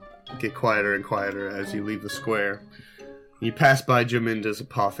get quieter and quieter as you leave the square. You pass by Jaminda's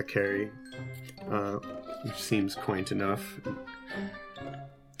apothecary, which seems quaint enough.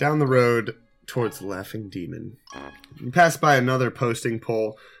 Down the road towards the Laughing Demon. You pass by another posting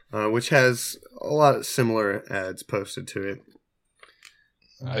pole, which has a lot of similar ads posted to it.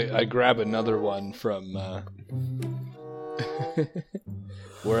 I grab another one from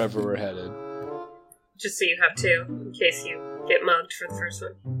wherever we're headed. Just so you have two, in case you get mugged for the first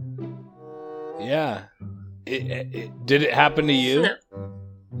one. Yeah. Did it happen to you? No.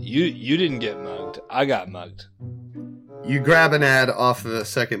 You didn't get mugged. I got mugged. You grab an ad off the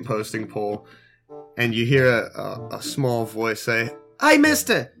second posting pole, and you hear a small voice say, "Hey,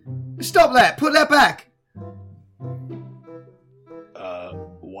 mister! Stop that! Put that back!"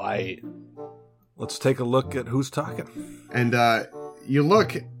 Why? Let's take a look at who's talking. And you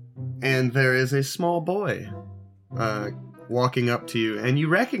look, and there is a small boy walking up to you, and you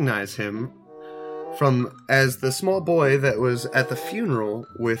recognize him as the small boy that was at the funeral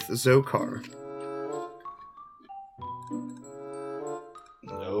with Zokar.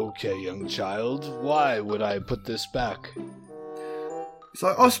 Okay, young child. Why would I put this back?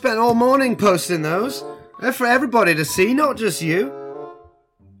 So I spent all morning posting those. They're for everybody to see, not just you.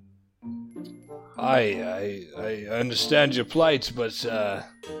 I understand your plight, but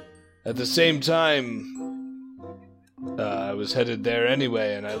at the same time, I was headed there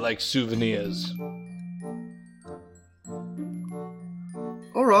anyway, and I like souvenirs.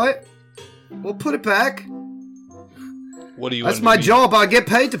 All right. We'll put it back. What do you That's want my me- job. I get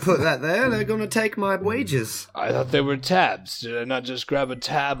paid to put that there. They're going to take my wages. I thought they were tabs. Did I not just grab a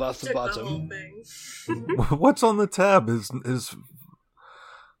tab off the Took the bottom? whole thing. What's on the tab is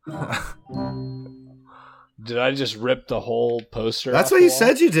Did I just rip the whole poster That's off what the you wall?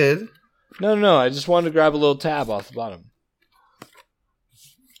 said you did. No. I just wanted to grab a little tab off the bottom.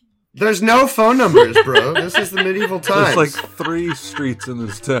 There's no phone numbers, bro. This is the medieval times. there's like 3 streets in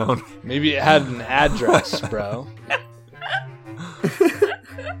this town. Maybe it had an address, bro.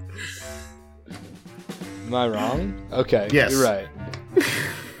 Am I wrong? Okay, Yes. you're right.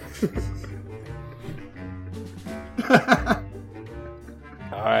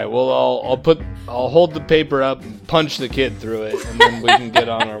 All right. Well, I'll hold the paper up and punch the kid through it, and then we can get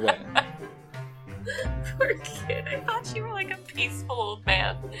on our way. Poor kid. I thought you were like a peaceful old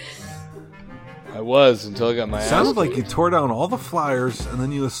man. I was until I got my ass. Sounded like you tore down all the flyers and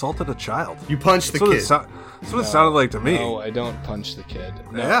then you assaulted a child. You punched the That's what kid. That's what it sounded like to me. No, I don't punch the kid.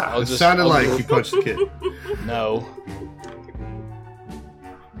 No, Yeah, It sounded like you punched the kid. No.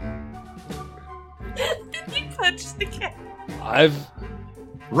 You punched the kid.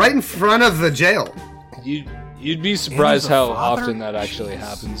 Right in front of the jail. You'd be surprised And as a how father? often that actually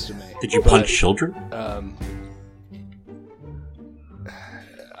happens to me. Did you punch children?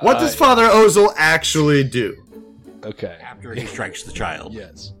 What does Father Ozil actually do? Okay. After he strikes the child.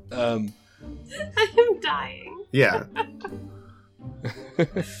 Yes. I am dying. Yeah.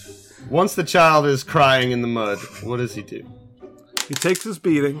 Once the child is crying in the mud, what does he do? He takes his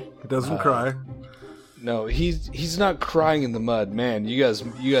beating. He doesn't cry. No, he's not crying in the mud, man. You guys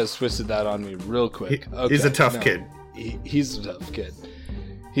twisted that on me real quick. He's a Okay, tough no. kid. He's a tough kid.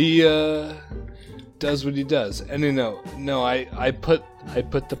 He does what he does. And I put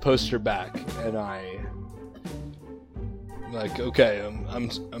the poster back, and I'm like, okay,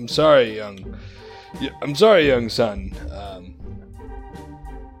 I'm sorry, young son.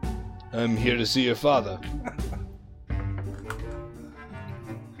 I'm here to see your father.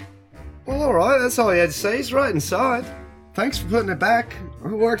 Well, alright, that's all he had to say. He's right inside. Thanks for putting it back. I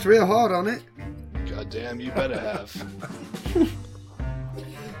worked real hard on it. God damn, you better have.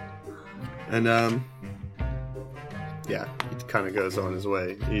 And, yeah, he kind of goes on his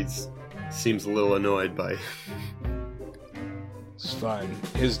way. He seems a little annoyed by... It's fine.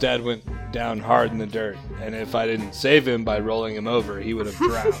 His dad went down hard in the dirt, and if I didn't save him by rolling him over, he would have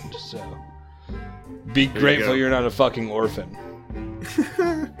drowned, so... Be grateful go. you're not a fucking orphan.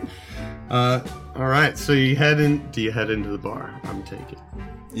 Alright, so you head in... Do you head into the bar? I'm taking.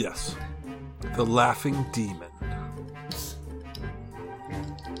 Yes. The Laughing Demon.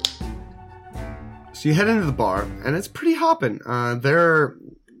 So you head into the bar, and it's pretty hopping. There are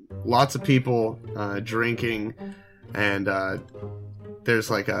lots of people drinking, and there's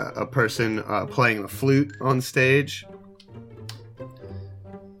like a person playing the flute on stage.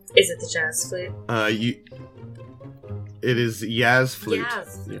 Is it the jazz flute? It is Yaz flute.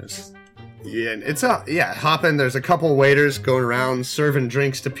 Yaz. Yes. Yeah, and it's hopping. There's a couple waiters going around serving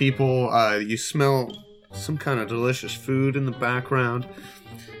drinks to people. You smell some kind of delicious food in the background.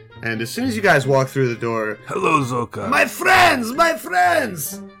 And as soon as you guys walk through the door, Hello, Zoka. my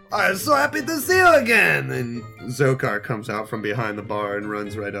friends! I'm so happy to see you again! And Zokar comes out from behind the bar and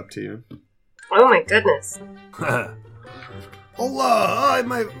runs right up to you. Oh my goodness. Hola!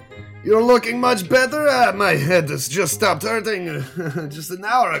 You're looking much better? My head has just stopped hurting just an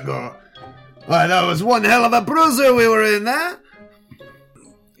hour ago. Why, that was one hell of a bruiser we were in, eh?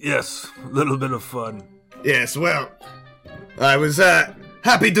 Yes, a little bit of fun. Yes, well, I was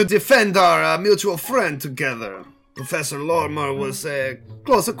happy to defend our mutual friend together. Professor Lorimer was a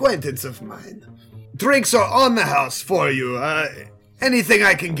close acquaintance of mine. Drinks are on the house for you. Anything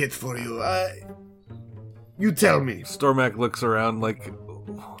I can get for you. You tell me. Stormak looks around like,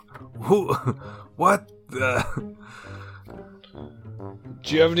 who? What? Do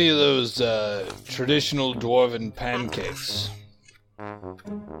you have any of those traditional dwarven pancakes?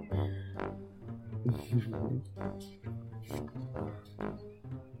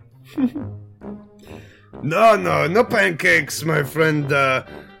 No pancakes, my friend.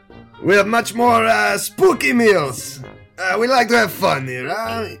 We have much more spooky meals. We like to have fun here.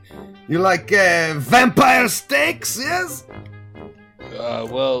 You like vampire steaks, yes?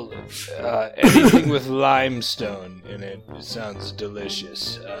 Anything with limestone in it sounds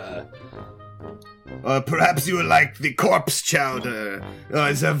delicious. Perhaps you would like the corpse chowder.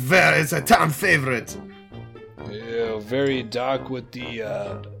 It's a town favorite. Yeah, very dark with the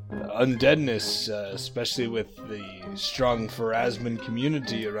undeadness, especially with the strong Pharasman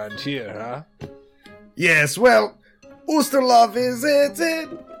community around here, huh? Yes, well, Oosterlov is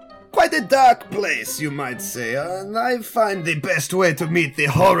quite a dark place, you might say, and I find the best way to meet the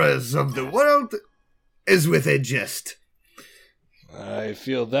horrors of the world is with a jest. I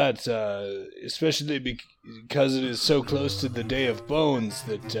feel that, especially because it is so close to the Day of Bones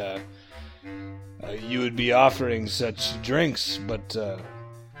that you would be offering such drinks, but,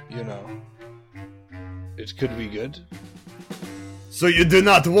 it could be good. So you do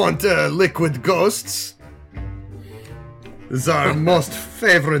not want liquid ghosts? This is our most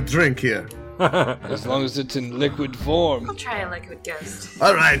favorite drink here. As long as it's in liquid form. I'll try a liquid ghost.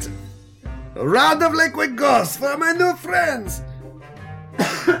 All right. A round of liquid ghosts for my new friends.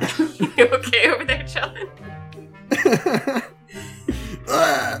 You okay over there, chillin'?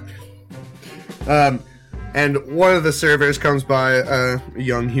 And one of the servers comes by, a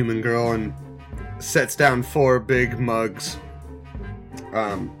young human girl, and sets down 4 big mugs.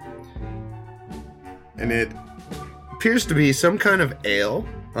 And it appears to be some kind of ale,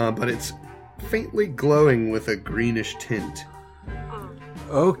 but it's faintly glowing with a greenish tint.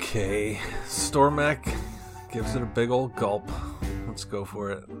 Okay, Stormak gives it a big old gulp. Let's go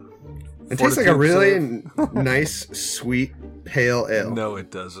for it. It tastes like a really nice, sweet, pale ale. No,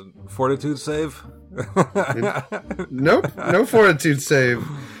 it doesn't. Fortitude save? Nope, no fortitude save.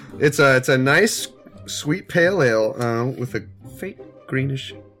 It's a nice, sweet, pale ale with a faint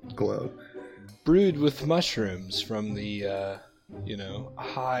greenish glow. Brewed with mushrooms from the,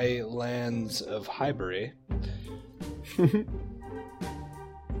 high lands of Highbury.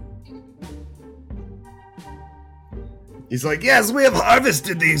 He's like, yes, we have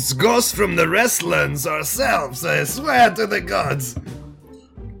harvested these ghosts from the Restlands ourselves, I swear to the gods.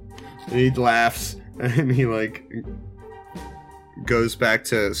 And he laughs, and he, goes back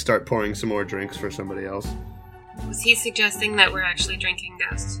to start pouring some more drinks for somebody else. Was he suggesting that we're actually drinking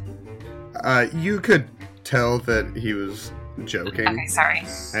ghost? You could tell that he was joking. Okay, sorry.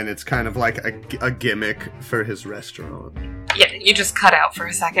 And it's kind of like a gimmick for his restaurant. Yeah, you just cut out for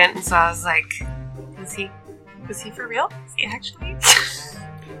a second, and so I was like, was he for real? Is he actually?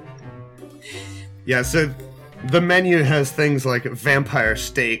 Yeah, so the menu has things like vampire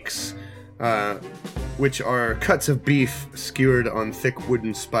steaks, which are cuts of beef skewered on thick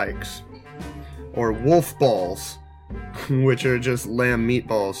wooden spikes, or wolf balls, which are just lamb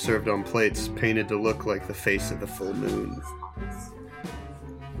meatballs served on plates painted to look like the face of the full moon.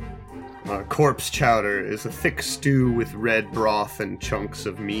 Corpse chowder is a thick stew with red broth and chunks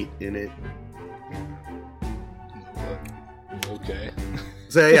of meat in it. Okay.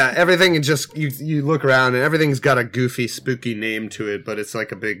 So yeah, everything just you look around and everything's got a goofy, spooky name to it, but it's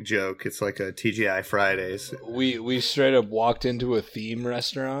like a big joke. It's like a TGI Fridays. We straight up walked into a theme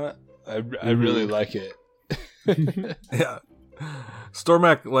restaurant. I really like it. Yeah,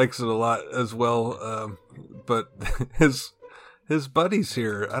 Stormak likes it a lot as well, but his buddies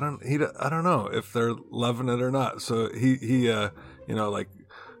here, I don't know if they're loving it or not. So he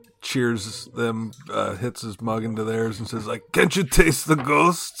cheers them, hits his mug into theirs, and says "Can't you taste the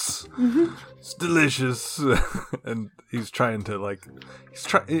ghosts? Mm-hmm. It's delicious." And he's trying to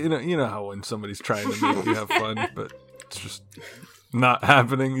you know how when somebody's trying to make you have fun, but it's just not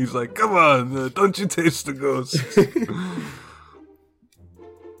happening. He's like, "Come on, don't you taste the ghosts?"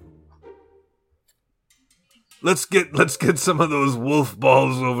 Let's get some of those wolf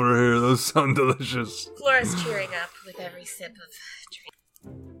balls over here. Those sound delicious. Flora's cheering up with every sip of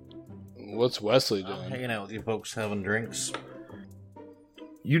drink. What's Wesley doing? Hanging out with you folks, having drinks.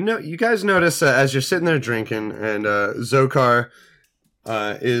 You guys notice as you're sitting there drinking, and Zokar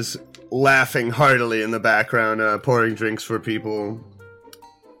is laughing heartily in the background, pouring drinks for people.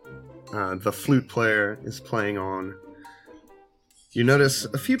 The flute player is playing on. You notice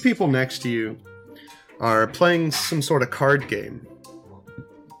a few people next to you are playing some sort of card game.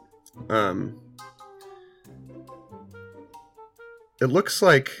 It looks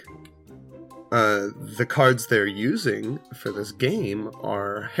like the cards they're using for this game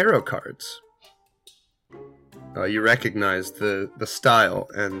are hero cards. You recognize the style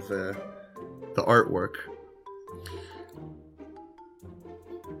and the artwork.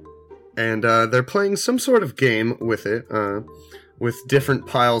 And they're playing some sort of game with it, with different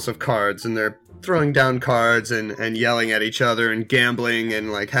piles of cards, and they're throwing down cards and yelling at each other and gambling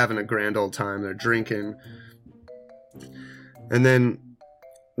and like having a grand old time. They're drinking. And then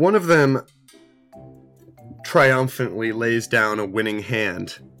one of them triumphantly lays down a winning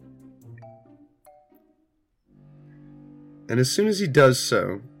hand. And as soon as he does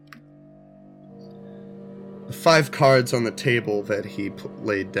so, the 5 cards on the table that he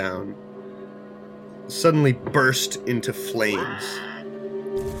laid down suddenly burst into flames.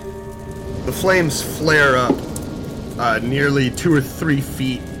 The flames flare up nearly 2 or 3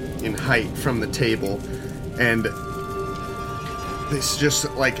 feet in height from the table, and this just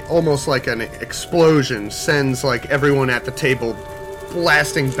like almost like an explosion sends like everyone at the table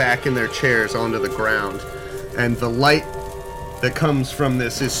blasting back in their chairs onto the ground. And the light that comes from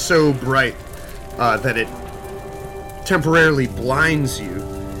this is so bright that it temporarily blinds you,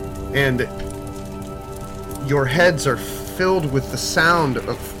 and your heads are filled with the sound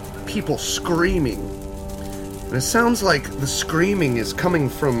of people screaming. And it sounds like the screaming is coming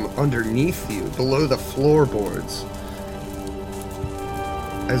from underneath you, below the floorboards.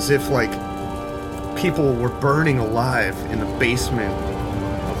 As if, like, people were burning alive in the basement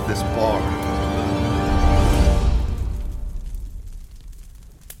of this bar.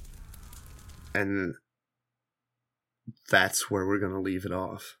 And that's where we're gonna leave it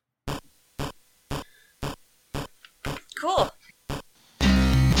off. Cool.